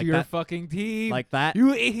saw to like your that. fucking team? Like that.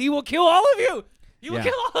 He will kill all of you. He will Yeah.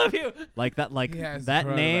 kill all of you. Like that. Like He has that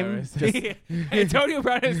name. coronavirus. Just Antonio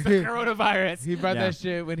Brown is the coronavirus. He brought Yeah. that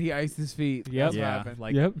shit when he iced his feet. Yep. That's Yeah, what happened.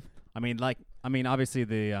 like yep. I mean, obviously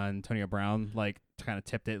the Antonio Brown like kind of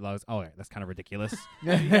tipped it. Like, oh, yeah, that's kind of ridiculous.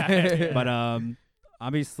 Yeah. But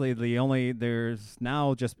obviously there's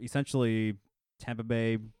now just essentially Tampa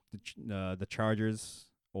Bay, the Chargers,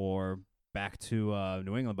 or back to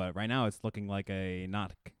New England. But right now it's looking like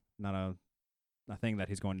not a thing that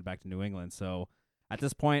he's going back to New England. So at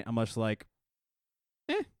this point, I'm just like,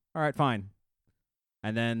 all right, fine.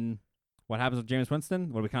 And then what happens with Jameis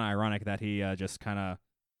Winston? Would be kind of ironic that he just kind of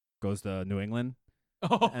goes to New England.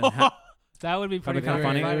 That would be pretty That'd be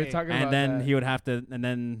kinda funny. We were talking about And then that. he would have to, and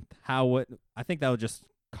then I think that would just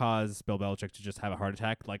cause Bill Belichick to just have a heart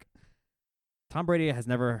attack. Like, Tom Brady has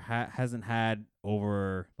never hasn't had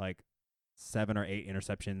over like 7 or 8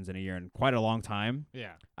 interceptions in a year in quite a long time.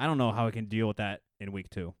 Yeah. I don't know how he can deal with that in week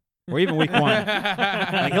 2 or even week 1.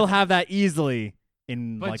 Like, he'll have that easily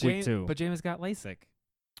in week 2. But Jameis got LASIK.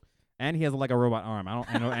 And he has like a robot arm.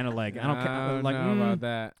 And a leg. I don't know like about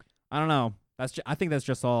that. I don't know. I think that's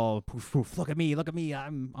just all poof poof. Look at me.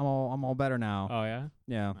 I'm all better now. Oh yeah.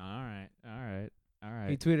 Yeah. All right.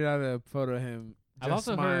 He tweeted out a photo of him. I've just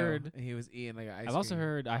also smile, heard- and he was eating like an ice I've also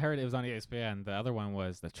cream. I heard it was on ESPN. The other one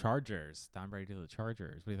was the Chargers. Tom Brady to the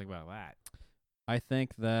Chargers. What do you think about that? I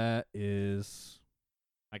think that is.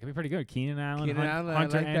 That could be pretty good. Keenan Allen, Keenan Allen, I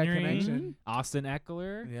Hunter like that Henry, connection. Austin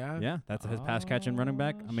Eckler. Yeah. Yeah, that's his pass catching running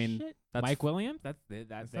back. I mean, shit. that's Mike Williams. They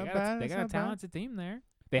That's got not bad, they that's got a not bad. talented team there.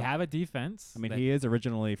 They have a defense. I mean, they, he is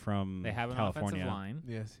originally from they have an California. offensive line.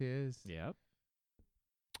 Yes, he is. Yep.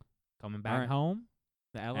 Coming back Alright. home,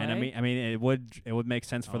 the LA. And I mean, it would make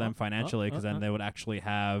sense for them financially because then they would actually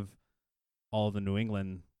have all the New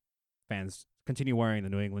England fans continue wearing the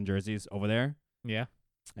New England jerseys over there, yeah,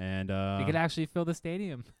 and they could actually fill the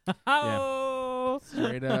stadium. Oh,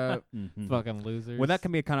 Straight up. mhm. fucking losers. Well, that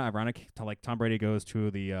can be kind of ironic to like Tom Brady goes to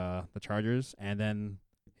the Chargers and then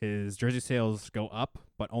his jersey sales go up,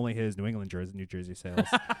 but only his New Jersey sales.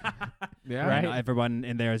 Yeah. Right. And everyone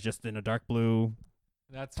in there is just in a dark blue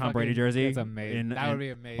That's Tom Brady fucking- jersey. That's amazing. That would be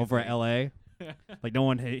amazing. over at LA. Like no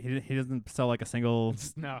one, he doesn't sell like a single.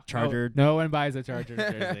 no, Charger. No one buys a Chargers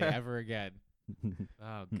jersey ever again.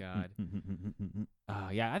 Oh God.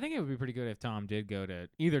 Yeah, I think it would be pretty good if Tom did go to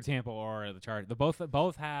either Tampa or the Chargers. The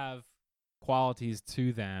both have qualities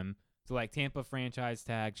to them. So like Tampa franchise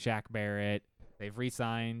tag Shaq Barrett. They've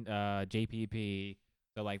re-signed JPP.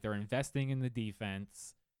 So like they're investing in the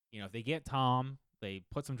defense. You know, if they get Tom, they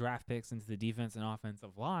put some draft picks into the defense and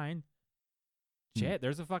offensive line. Shit,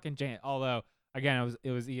 there's a fucking chance. Although again,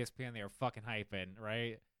 it was ESPN. They were fucking hyping,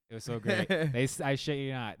 right? It was so great. I shit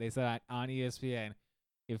you not. They said on ESPN,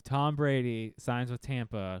 if Tom Brady signs with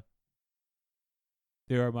Tampa,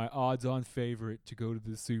 they are my odds-on favorite to go to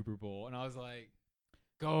the Super Bowl. And I was like,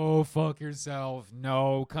 go fuck yourself.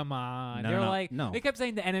 No, come on. No, They were no, like, no. they kept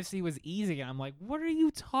saying the NFC was easy. And I'm like, what are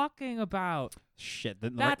you talking about? Shit.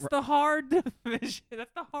 That's the hard division.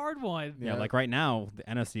 That's the hard one. yeah, Yeah. like right now, the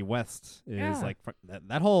NFC West is Yeah. like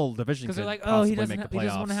that whole division. Because they're could like, oh, he possibly doesn't. make the He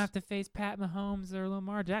doesn't want to playoffs. have to face Pat Mahomes or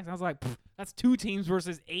Lamar Jackson. I was like, that's 2 teams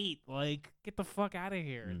versus 8. Like, get the fuck out of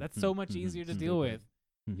here. That's so much easier to deal with.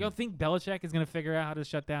 You don't think Belichick is gonna figure out how to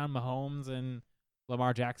shut down Mahomes and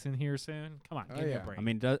Lamar Jackson here soon? Come on, Oh, give me a yeah. break. I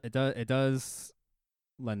mean, it does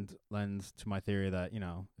lend to my theory that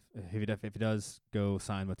if he does go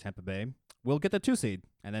sign with Tampa Bay, we'll get the 2 seed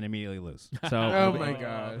and then immediately lose. So Oh it'll be- my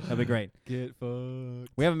gosh. that'd be great. get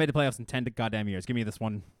fucked. We haven't made the playoffs in 10 goddamn years. Give me this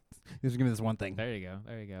one. Just give me this one thing. There you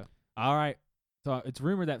go. All right. So it's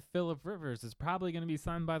rumored that Phillip Rivers is probably gonna be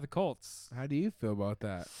signed by the Colts. How do you feel about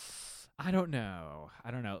that? I don't know.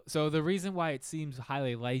 So the reason why it seems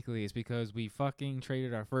highly likely is because we fucking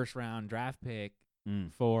traded our first round draft pick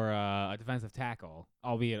for a defensive tackle,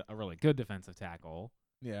 albeit a really good defensive tackle.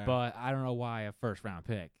 Yeah. But I don't know why a first round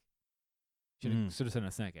pick. Should have sent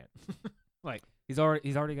a second. Like he's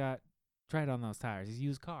already got tread on those tires. He's a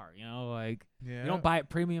used car, like yeah. you don't buy at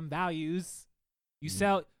premium values. You Mm.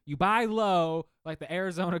 sell, you buy low like the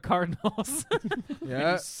Arizona Cardinals. And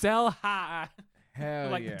Yeah. you sell high Hell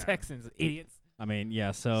like yeah. the Texans, idiots. I mean, yeah,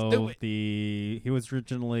 do so it. he was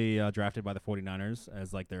originally drafted by the 49ers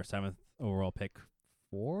as like their 7th overall pick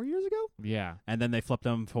 4 years ago. Yeah. And then they flipped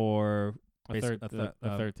him for The Basi-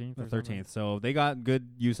 13th. the 13th. So they got good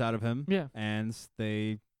use out of him. Yeah. And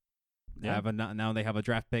they Yeah. now they have a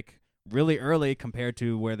draft pick really early compared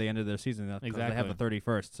to where they ended their season. 'Cause They have Exactly. the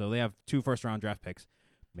 31st. So they have 2 first-round draft picks.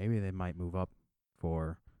 Maybe they might move up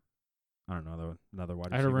for, I don't know, another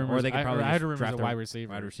wide I heard receiver. rumors. Or they could probably I heard just rumors draft of a wide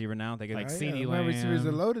receiver. wide receiver now. They could Like Oh, CeeDee yeah. Wide receivers are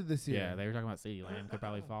Lamb. loaded this year. Yeah, they were talking about CeeDee Lamb. Could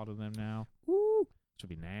probably fall to them now. Woo. Should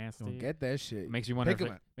be nasty. Don't get that shit. Makes you wonder. Pick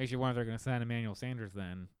 'em up. Makes you wonder if they're going to sign Emmanuel Sanders.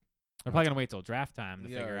 Then they're probably going to wait till draft time to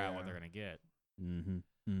Yeah, figure out what yeah. they're going to get. Mm-hmm.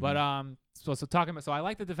 But so talking about, so I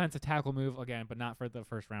like the defensive tackle move again, but not for the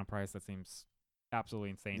first round price. That seems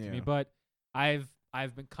absolutely insane to me. Yeah. But I've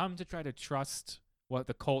been come to try to trust what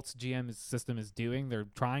the Colts GM system is doing. They're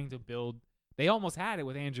trying to build. They almost had it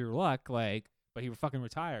with Andrew Luck, but he fucking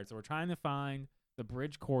retired. So we're trying to find the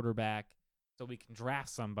bridge quarterback so we can draft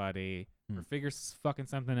somebody or figure fucking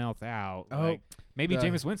something else out. Oh, Like maybe the-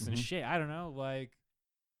 Jameis Winston. Mhm. Shit, I don't know. Like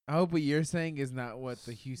I hope what you're saying is not what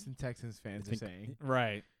the Houston Texans fans are saying.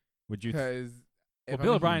 right. Would you? Because Well,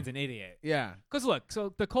 Bill O'Brien's an idiot. Yeah. Because look,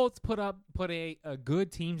 so the Colts put a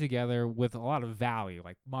good team together with a lot of value,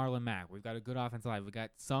 like Marlon Mack. We've got a good offensive line. We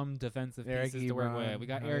got some defensive Eric pieces to work Ebron. with. We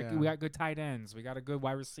got Oh, Eric. yeah. We got good tight ends. We got a good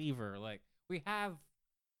wide receiver. Like we have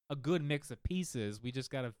a good mix of pieces. We just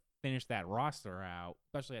got to finish that roster out,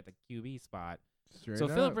 especially at the QB spot. Straight So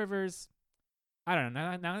up. Phillip Rivers, I don't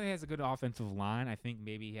know. Now that he has a good offensive line, I think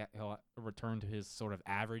maybe he'll return to his sort of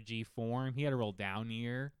averagey form. He had a real down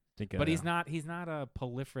year. think, But he's not a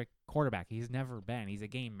prolific quarterback. He's never been. He's a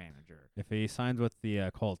game manager. If he signs with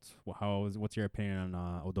the Colts, what's your opinion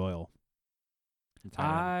on O'Doyle?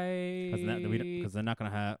 Because they're not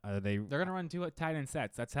gonna have. They're gonna run 2 tight end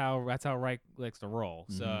sets. That's how Reich likes to roll.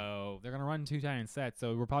 Mhm. So they're gonna run 2 tight end sets.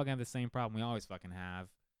 So we're probably gonna have the same problem we always fucking have.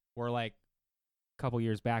 We're like a couple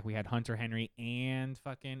years back, we had Hunter Henry and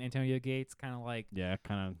fucking Antonio Gates kind of like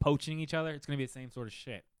kind of. poaching each other. It's gonna be the same sort of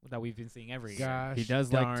shit that we've been seeing every year. Gosh, He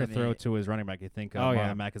does like to darn throw it. to his running back. You think Oh,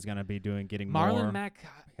 yeah. Marlon Mack is gonna be getting Marlon more? Mack,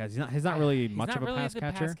 He's not really he's much not of a really pass the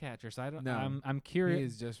catcher. pass catcher. So I don't. No. I'm He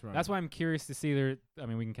curious. is just running. That's why I'm curious to see there. I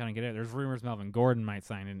mean, we can kind of get it. There's rumors Melvin Gordon might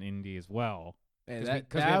sign in Indy as well, Hey,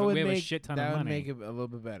 'cause we would have a make, shit ton of that would money. make it a little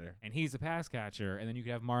bit better. and he's a pass catcher. And then you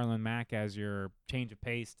could have Marlon Mack as your change of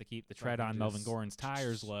pace to keep the tread Fucking on Melvin just- Gordon's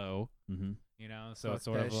tires low. Mm-hmm. You know, so Fuck it's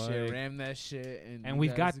sort that of shit, like, ram that shit, and and you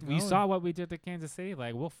we've guys got are we going. saw what we did to Kansas City.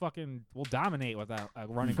 Like we'll dominate with a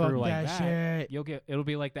running Fuck crew like that that. shit. It'll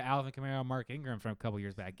be like the Alvin Kamara, Mark Ingram from a couple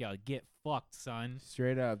years back. Yeah, get fucked, son.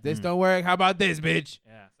 Straight up. This Mm. don't work. How about this, bitch?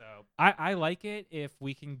 Yeah, so I like it if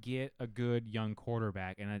we can get a good young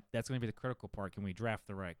quarterback, and that's going to be the critical part. Can we draft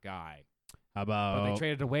the right guy? How But they about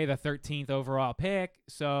traded away the 13th overall pick,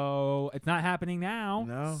 so it's not happening now.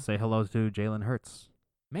 No. say hello to Jalen Hurts?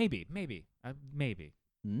 Maybe.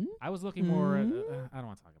 Hmm? I was looking more. I don't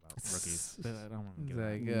want to talk about rookies. I don't want to It's get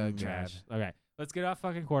like, that. oh, trash. God. Okay, let's get off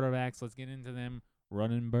fucking quarterbacks. Let's get into them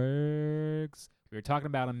running backs. We were talking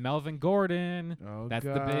about a Melvin Gordon. Oh, That's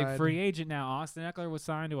God. the big free agent now. Austin Eckler was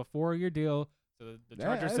signed to a 4-year deal. So the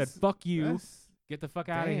Chargers said, "Fuck you, That's- get the fuck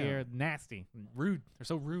out of damn. here." Nasty, rude. They're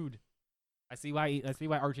so rude. I see why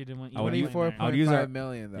Archie didn't want you. I would use- $24.5 I would use our-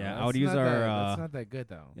 million, though. yeah, I That's would use not our, that- That's not that good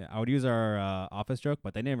though. Yeah, I would use our office joke,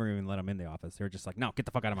 but they never even let him in the office. They were just like, "No, get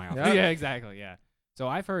the fuck out of my office." Yeah. Yeah, exactly. Yeah. So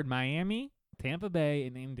I've heard Miami, Tampa Bay,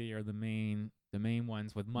 and Indy are the main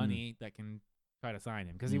ones with money that can try to sign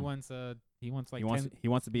him because he Mm. wants like he wants 10 he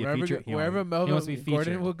wants to be a Wherever, feature. wherever Melvin wants to be Gordon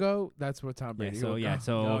featured. will go, that's where Tom Yeah, Brady so will yeah, go.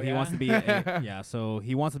 so Oh, he yeah? wants to be so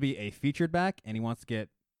he wants to be a featured back, and he wants to get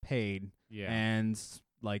paid. Yeah. And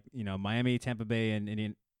like Miami, Tampa Bay, and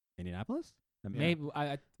Indianapolis.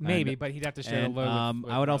 Maybe, but he'd have to share And, the load.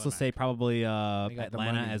 With I would also Marlon say Mack. probably got the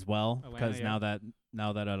Atlanta money. as well, Atlanta, because yeah. now that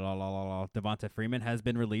Devonta Freeman has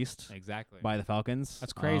been released Exactly. by the Falcons.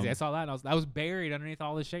 That's crazy. I saw that and I was buried underneath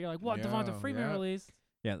all this shit. You're like, what? Yeah, Devonta Freeman yeah. released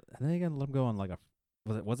Yeah, and then they gonna let him go on like a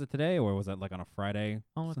was it today or was it like on a Friday?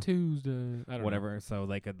 on a Tuesday. I don't Whatever, so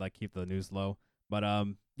they could like keep the news low. But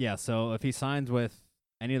yeah, so if he signs with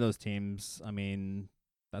any of those teams, I mean,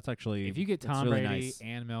 that's actually If you get that's Tom really Brady nice.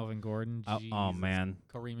 and Melvin Gordon, Oh Jesus. man,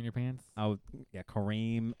 Kareem in your pants.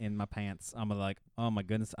 Kareem in my pants. I'm like, oh my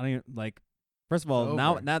goodness, I don't even like. First of all, It's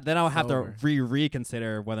now over. then I'll have It's to over.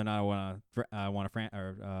 reconsider whether or not I want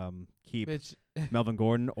to keep Bitch. Melvin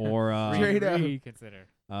Gordon or Straight up. Reconsider.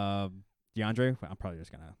 DeAndre. I'm probably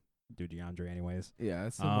just gonna do DeAndre anyways. Yeah,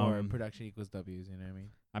 that's some more Um, production equals W's. You know what I mean?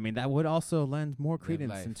 I mean, that would also lend more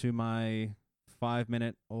credence life. into my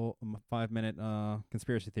 5-minute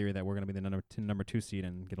conspiracy theory that we're gonna be the number 2 seed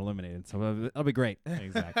and get eliminated. So that'll be great.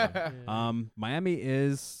 Exactly. Miami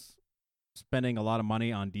is spending a lot of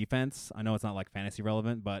money on defense. I know it's not like fantasy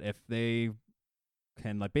relevant, but if they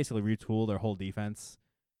can like basically retool their whole defense,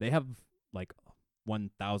 they have like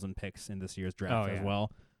 1,000 picks in this year's draft Oh, as yeah.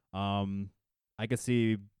 well. I could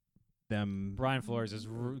see them. Brian Flores is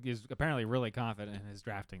apparently really confident in his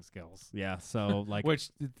drafting skills, Yeah, so like which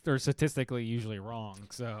are statistically usually wrong.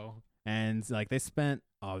 So and like they spent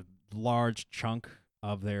a large chunk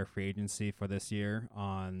of their free agency for this year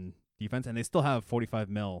on defense, and they still have 45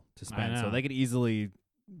 mil to spend, so know. they could easily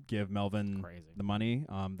give Melvin crazy. the money.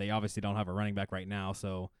 They obviously don't have a running back right now,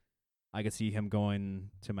 so I could see him going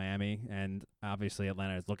to Miami, and obviously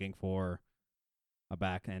Atlanta is looking for a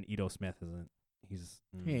back, and Ito Smith isn't.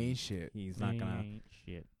 He ain't shit. He's not gonna. Ain't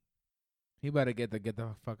shit. He better get the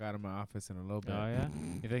fuck out of my office in a little bit. Oh yeah.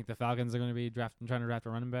 You think the Falcons are going to be trying to draft a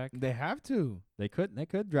running back? They have to. They could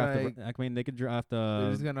draft. Like, I mean, they could draft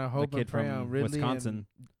They're just gonna the hope kid and pray from on Ridley Wisconsin,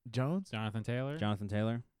 and Jones. Jonathan Taylor. Jonathan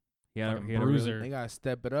Taylor. He had Fucking a really- bruiser. They gotta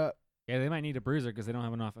step it up. Yeah, they might need a bruiser because they don't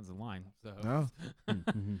have an offensive line. So No, Can't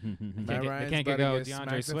Matt get- they Ryan's can't about get to go get DeAndre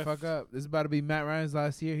smacked the Swift. fuck up. This is about to be Matt Ryan's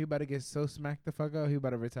last year. He about to get so smacked the fuck up. He about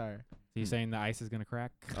to retire. you saying the ice is going to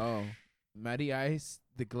crack? Oh, Matty Ice,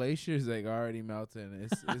 the glacier's like already melting.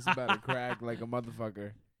 It's about to crack like a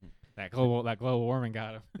motherfucker. That global warming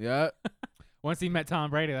got him. Yep, Once he met Tom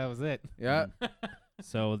Brady, that was it. yep.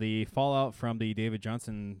 So the fallout from the David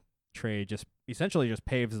Johnson trade just essentially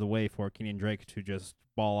paves the way for Kenyon Drake to just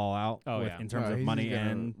ball all out Oh, yeah. in terms No, of he's money just gonna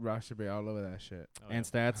and roster bay all over that shit. Oh, and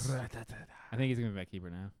yeah. stats. I think he's going to be back keeper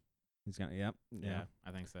now. He's gonna Yeah,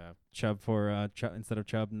 I think so. Chubb for instead of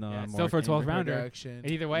Chubb. No, Yeah, more still for a 12th Kenyon Drake. rounder. Production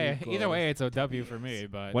Either way, equals- it's a W for me.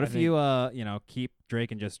 But What I if think- you keep Drake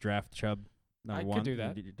and just draft Chubb number I could one? do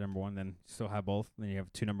that. Number one, then still have both. Then you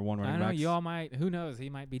have 2 number 1 I running don't know. backs. You all might. Who knows? He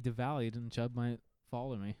might be devalued, and Chubb might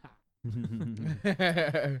follow me. You're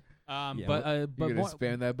Yeah, But gonna more,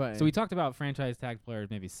 spam that button. so we talked about franchise tagged players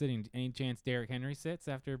maybe sitting. Any chance Derrick Henry sits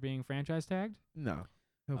after being franchise tagged? no.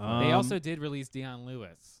 They also did release Deion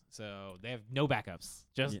Lewis, so they have no backups.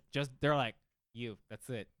 Just they're like you. That's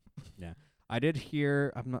it. I did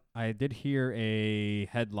hear. I did hear a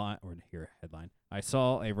headline, or hear a headline.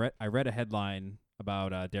 I read a headline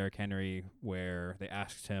about Derrick Henry where they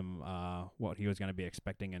asked him what he was going to be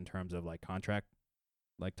expecting in terms of like contract,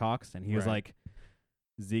 like talks, and he was Right. like,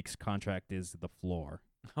 Zeke's contract is the floor.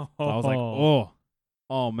 So I was like,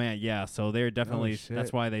 Oh man, yeah. So they're definitely shit.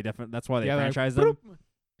 that's why they Yeah, they're like, franchise them.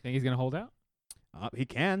 Think he's gonna hold out? He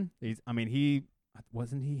can. He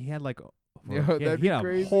wasn't he had like Yo, he that'd had be a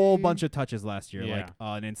crazy. whole bunch of touches last year, Yeah. like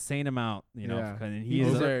an insane amount, Yeah. and He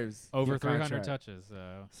he's deserves Over your 300 contract. touches.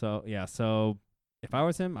 So so yeah. So if I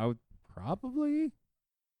was him, I would probably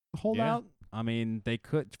hold Yeah. out. I mean, they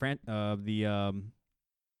could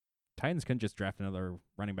Titans can just draft another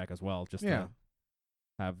running back as well, just Yeah. to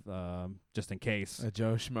have just in case. A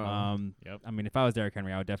Joe Schmo. Yep. I mean, if I was Derrick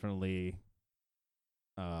Henry, I would definitely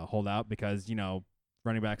hold out because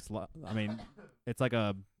running backs. I mean, it's like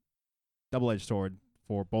a double-edged sword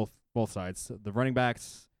for both sides. The running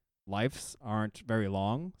backs' lives aren't very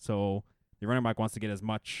long, so the running back wants to get as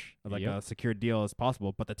much like Yep. a secured deal as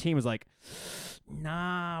possible, but the team is like,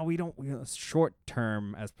 nah, we don't short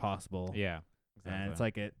term as possible. Yeah. And it's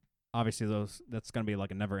like obviously that's gonna be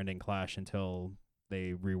like a never-ending clash until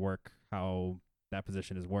they rework how that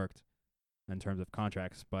position is worked in terms of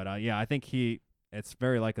contracts. But yeah, I think it's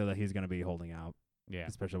very likely that he's gonna be holding out, yeah.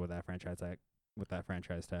 especially with that franchise tag.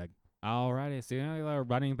 Alrighty, so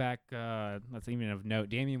running back, that's even of note.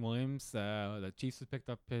 Damian Williams, the Chiefs have picked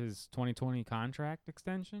up his 2020 contract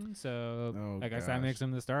extension, so Oh, I guess that gosh. makes him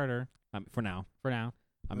the starter For now. for now.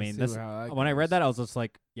 I Let's mean, see this how that when I read goes. that, I was just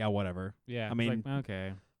like, yeah, whatever. Yeah, I it's mean, like,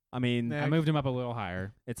 okay. I mean, Nah, I moved him up a little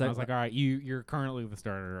higher. it's I was like, all right, you're currently the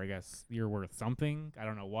starter. I guess you're worth something. I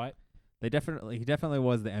don't know what. he definitely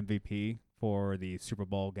was the MVP for the Super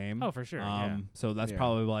Bowl game. Oh, for sure. Yeah. So that's Yeah.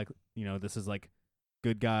 probably like this is like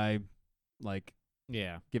good guy, like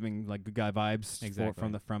Yeah. giving like good guy vibes Exactly.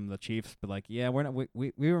 from the Chiefs. But like, yeah, we're not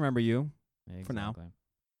we remember you. Exactly. For now.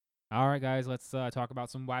 All right, guys, let's talk about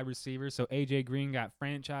some wide receivers. So AJ Green got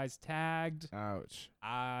franchise tagged. Ouch.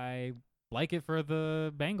 I like it for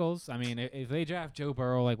the Bengals. I mean, if they draft Joe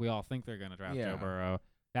Burrow like we all think they're going to draft Yeah. Joe Burrow,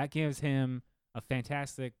 that gives him a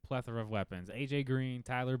fantastic plethora of weapons. AJ Green,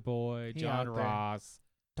 Tyler Boyd, He John out there. Ross,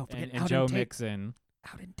 Don't and Joe Mixon,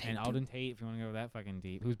 Alden and Alden Tate, if you want to go that fucking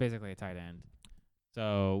deep, who's basically a tight end.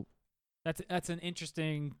 So that's an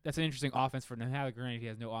interesting offense for now. Granted, he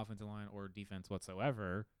has no offensive line or defense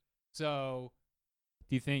whatsoever. So,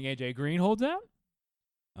 do you think AJ Green holds out?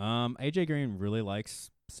 AJ Green really likes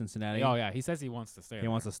Cincinnati. Oh yeah, he says he wants to stay. He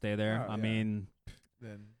wants to stay there. Oh, I yeah. mean,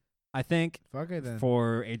 Then I think fuck it then.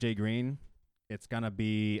 for AJ Green, it's gonna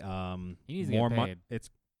be He needs to more get money. paid.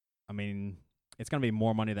 It's gonna be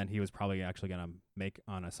more money than he was probably actually gonna make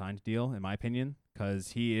on a signed deal, in my opinion,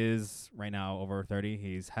 because he is right now over 30.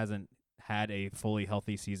 He hasn't had a fully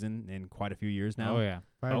healthy season in quite a few years now. Oh yeah,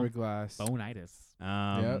 Fiberglass. bonitis.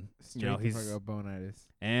 Yep. you know, Straight he's- the fuck up bonitis.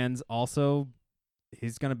 And also,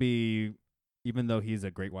 he's going to be, even though he's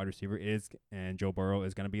a great wide receiver, and Joe Burrow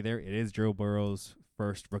is going to be there, it is Joe Burrow's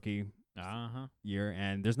first rookie year,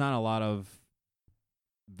 and there's not a lot of,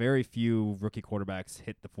 very few rookie quarterbacks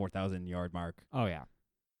hit the 4,000 yard mark. Oh yeah,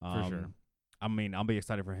 for sure. I mean, I'll be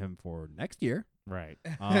excited for him for next year. right.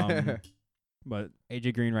 But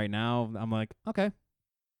AJ Green right now, I'm like, okay.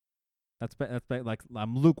 Like,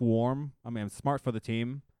 I'm lukewarm. I mean, I'm smart for the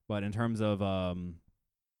team, but in terms of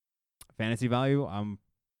fantasy value,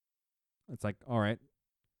 it's like, all right.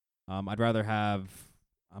 I'd rather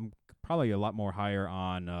I'm probably a lot more higher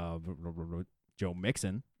on Joe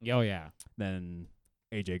Mixon Oh yeah, than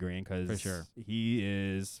AJ Green, because For sure. he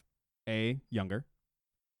is A, younger,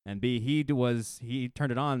 and B, he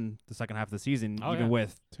turned it on the second half of the season, Oh, even yeah.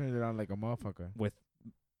 with Turned it on like a motherfucker.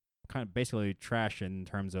 kind of basically trash in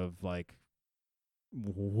terms of like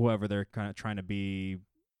whoever they're kind of trying to be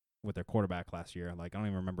with their quarterback last year. Like, I don't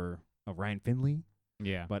even remember Ryan Finley,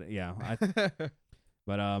 yeah. but yeah, I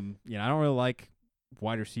don't really like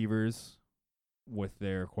wide receivers with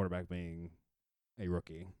their quarterback being a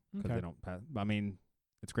rookie because Okay. they don't pass. I mean,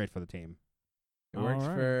 it's great for the team. It works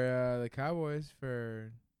Alright. for the Cowboys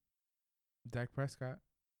for Dak Prescott.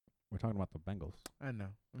 We're talking about the Bengals. I know.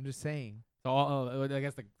 I'm just saying. So I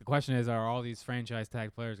guess the question is, are all these franchise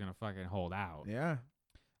tag players gonna fucking hold out? Yeah.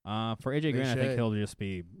 For AJ They Green, I think should. he'll just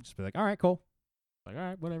be like, all right, cool. Like, all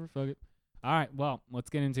right, whatever, fuck it. All right, well, let's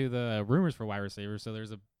get into the rumors for wide receivers. So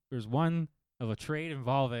there's one of a trade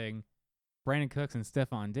involving Brandon Cooks and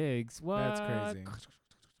Stephon Diggs. What? That's crazy.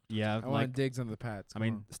 Yeah, I like want Diggs on the Pats. I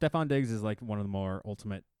mean, Stephon Diggs is like one of the more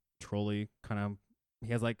ultimate trolley kind of.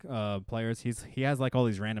 He has like players. He has like all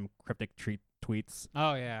these random cryptic tweets.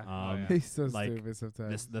 Oh yeah. Um, he's so like, stupid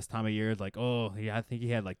sometimes. This time of year, like, I think he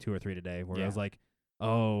had like 2 or 3 today, where it Yeah. was like,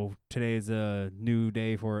 oh, today's a new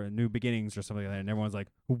day for new beginnings or something like that, and everyone's like,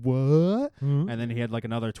 what? Hmm? And then he had like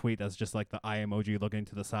another tweet that's just like the eye emoji looking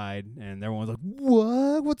to the side, and everyone's like,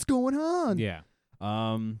 what? What's going on? Yeah.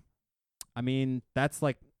 I mean, that's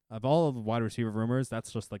like of all of the wide receiver rumors,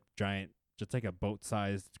 that's just like giant. Just take a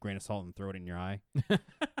boat-sized grain of salt and throw it in your eye.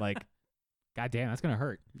 Like, God damn, that's gonna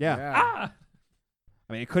hurt. yeah. Ah,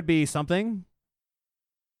 I mean, it could be something.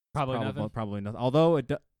 probably nothing. Probably nothing. Although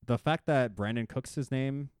the fact that Brandon Cooks'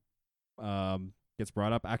 name gets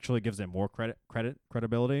brought up actually gives it more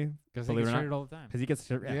credibility. Because he believe gets it or not. traded all the time. Because he gets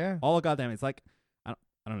Yeah. all goddamn. It's like I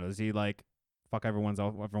don't know. Does he like fuck everyone's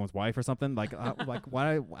wife or something? Like like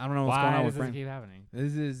why? I don't know what's going Why on does with this Brandon. keep happening?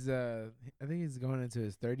 This is I think he's going into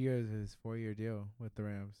his 3rd year of his 4-year deal with the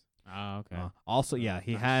Rams. Oh, okay. Also, yeah,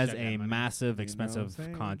 he Not has check that a money. massive, You know what I'm expensive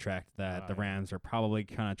saying? contract that Oh, the yeah. Rams are probably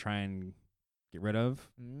kind of trying to get rid of.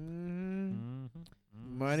 Mm-hmm.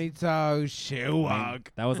 Mhm. Money talk, shit I mean,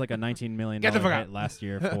 walk. that was like a $19 million Get the fuck hit out. last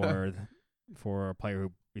year for a player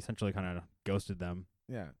who essentially kind of ghosted them.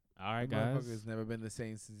 Yeah. All right, The guys. motherfucker's never been the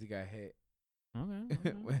same since he got hit.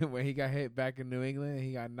 Okay. when he got hit back in New England,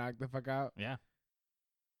 he got knocked the fuck out. Yeah.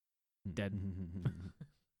 Dead.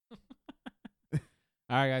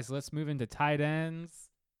 All right, guys. So let's move into tight ends.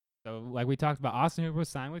 So, like we talked about, Austin Hooper was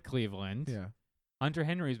signed with Cleveland. Yeah. Hunter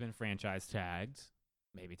Henry's been franchise tagged.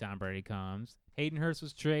 Maybe Tom Brady comes. Hayden Hurst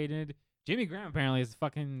was traded. Jimmy Graham apparently is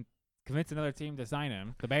fucking convinced another team to sign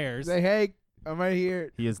him. The Bears. Say, hey, I'm right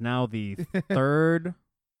here. He is now the third.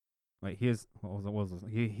 Wait, he is. What was it?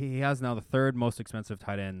 He has now the 3rd most expensive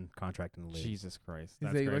tight end contract in the league. Jesus Christ. He's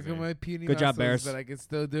That's like, crazy. look at my puny Good job, muscles, Bears. but I can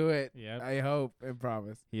still do it. Yep. I hope and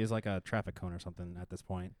promise. He is like a traffic cone or something at this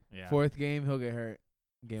point. Yeah. 4th game, he'll get hurt.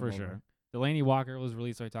 Game For over. sure. Delaney Walker was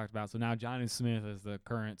released, so I talked about. So now Jonnu Smith is the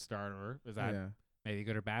current starter. Is that Yeah. maybe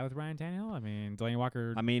good or bad with Ryan Tannehill? I mean, Delaney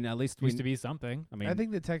Walker I mean, at least we. used to be something. I mean, I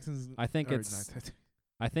think the Texans. I think or it's. not Texans,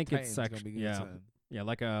 I think Titans it's gonna actually be good, yeah. son. Yeah,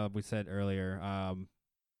 like we said earlier,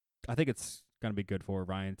 I think it's gonna be good for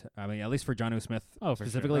Ryan. I mean, at least for Jonnu Smith Oh, for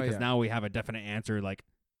specifically, Oh, because yeah. now we have a definite answer. Like,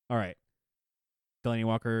 all right, Delaney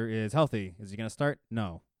Walker is healthy. Is he gonna start?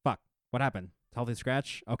 No. Fuck. What happened? Healthy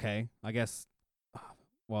scratch? Okay, I guess.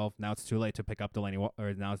 Well, now it's too late to pick up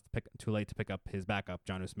or now it's too late to pick up his backup,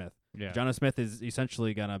 Jonnu Smith. Yeah. Jonnu Smith is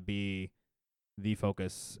essentially gonna be the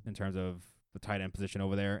focus in terms of the tight end position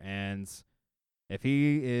over there, and if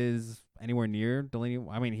he is anywhere near Delaney,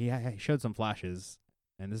 I mean, he showed some flashes,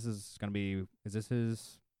 and this is gonna be. Is this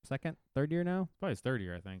his third year now? Probably his 3rd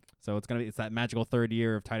year, I think. So it's that magical 3rd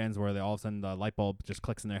year of tight ends where all of a sudden the light bulb just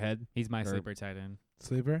clicks in their head. He's my Or- sleeper tight end.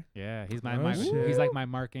 Sleeper? Yeah, he's my, Oh, my he's shit. like my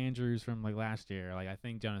Mark Andrews from like last year. Like I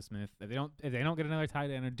think Jonnu Smith, if they don't get another tight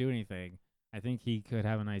end or do anything, I think he could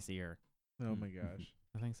have a nice year. Oh my gosh.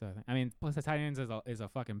 I think so. I mean, plus the tight ends is a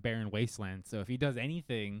fucking barren wasteland. So if he does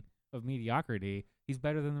anything of mediocrity, he's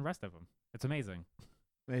better than the rest of them. It's amazing.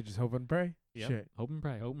 They just hope and pray. Yep. Shit. Hope and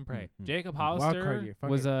pray. Hope and pray. Mhm. Jacob Wild card Hollister year, fuck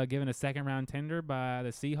was it. given a 2nd-round tender by the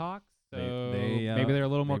Seahawks. So They, maybe they're a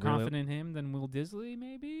little they more really- confident in him than Will Disley,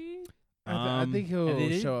 maybe. I think he'll And they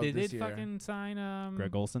did, show up they this did year. fucking sign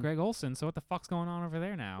Greg Olson. Greg Olson. So what the fuck's going on over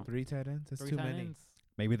there now? 3 tight ends? That's 3 too tight many. ends.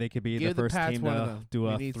 Maybe they could be Give the the first Pats team one of to them. do We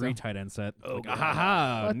a need 3 some. tight end set. Oh, Like, God.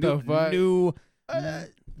 ha What new, the fuck? new, Uh,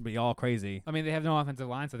 be all crazy. I mean, they have no offensive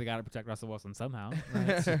line, so they got to protect Russell Wilson somehow.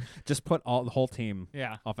 Right? Just put the whole team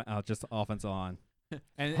Yeah. just offensive line.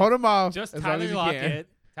 And Hold him off. just as long Tyler as you can. Lockett.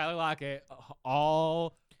 Tyler Lockett,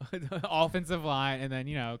 all offensive line, and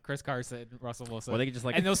then, Chris Carson, Russell Wilson. Or they could just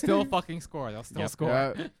like, and they'll still fucking score. They'll still Yep. score.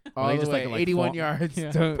 Yeah. All they the just way, like 81 fall- yards.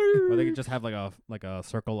 Yeah. or they could just have like a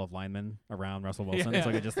circle of linemen around Russell Wilson. Yeah. So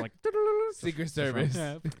they could just like Secret just run. Service.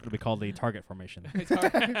 Yeah. It'll be called the target formation. The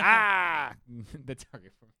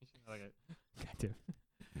target formation. I like it. Goddamn.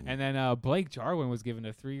 And then Blake Jarwin was given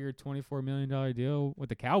a 3-year, $24 million deal with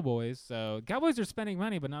the Cowboys. So Cowboys are spending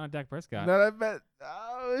money, but not on Dak Prescott. No, I bet.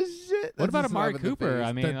 Oh shit. What about That's just Amari love in the Cooper? face.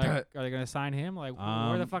 I mean, Dun, dun. like, are they going to sign him? Like,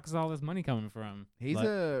 where the Um, fuck is all this money coming from? He's like-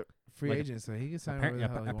 a free like- agent, so he can sign Appar- whatever the yeah,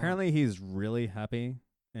 hell he wants. apparently he's really happy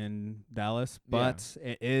in Dallas, Yeah. but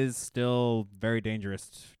it is still very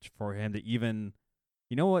dangerous for him to even.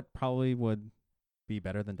 You know what probably would be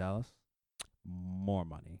better than Dallas? More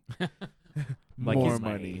money. Like more he's-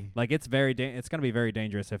 money. Like it's it's gonna be very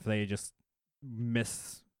dangerous if they just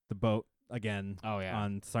miss the boat again Oh, yeah.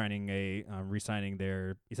 on signing re-signing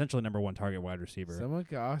their essentially number 1 target wide receiver. Someone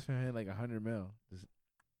could offer him like $100 million. Just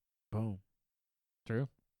boom. True.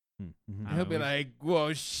 Mhm. I He'll be like,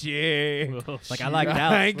 "Whoa, shit." Like I like I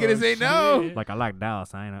Dallas. ain't gonna say no. Like I like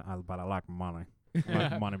Dallas, but I like money. I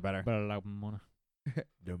like money better. But I like money.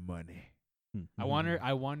 The money. I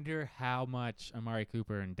wonder how much Amari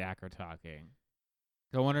Cooper and Dak are talking.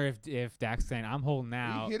 I wonder if Dak's saying, I'm holding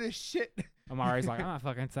out. You hear this shit? Amari's like, I'm not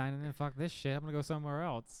fucking signing in. Fuck this shit. I'm going to go somewhere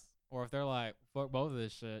else. Or if they're like, fuck both of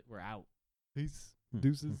this shit, we're out. Peace.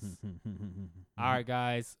 Deuces. All right,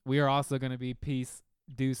 guys. We are also going to be peace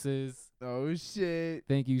Deuces. Oh shit.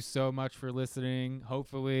 Thank you so much for listening.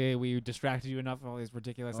 Hopefully, we distracted you enough of all these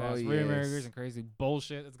ridiculous Oh, ass yes. rumors and crazy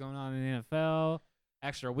bullshit that's going on in the NFL.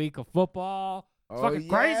 Extra week of football. It's Oh, fucking yes.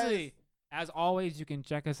 crazy. As always, you can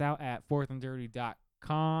check us out at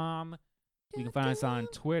fourthanddirty.com. You can find us on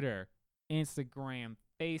Twitter, Instagram,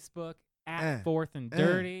 Facebook at Fourth and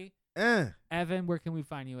Dirty. Evan, where can we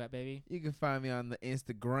find you at, baby? You can find me on the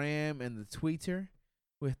Instagram and the Twitter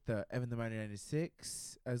with Evan the Mighty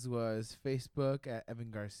 96, as well as Facebook at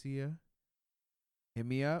Evan Garcia. Hit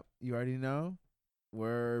me up. You already know.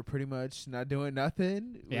 We're pretty much not doing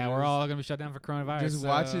nothing. Yeah, we're all gonna be shut down for coronavirus. just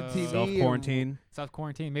watching TV. Self-quarantine.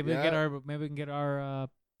 Self-quarantine. Maybe we can get our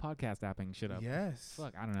podcast apping shit up. Yes.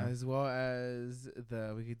 Fuck, I don't know. As well as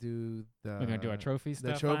we could do the. We're gonna do our trophy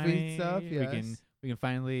stuff. The trophy finally. stuff. Yes. We can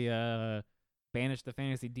finally banish the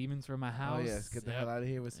fantasy demons from my house. Oh yes, get the hell out of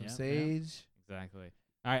here with some Yep, sage. Exactly.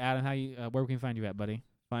 All right, Adam, where can we find you at, buddy?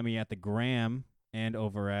 Find me at the Gram and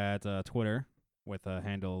over at Twitter with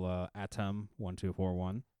handle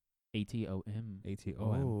Atom1241. ATOM. ATOM.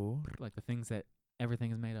 Oh. Like the things that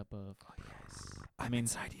everything is made up of. Oh, yes. I I'm mean-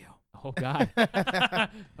 inside you. Oh God.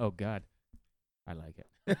 Oh God. I like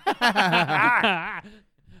it.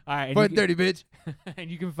 All right. Fourth and Dirty, bitch. And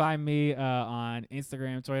you can find me on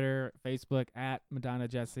Instagram, Twitter, Facebook at Madonna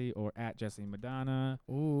Jesse or at Jesse Madonna.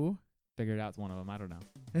 Ooh. Figure it out. It's one of them. I don't know.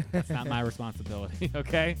 It's not my responsibility.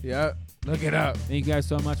 Okay. Yep. Look it up. Thank you guys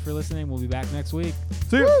so much for listening. We'll be back next week.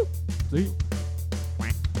 See you. See you.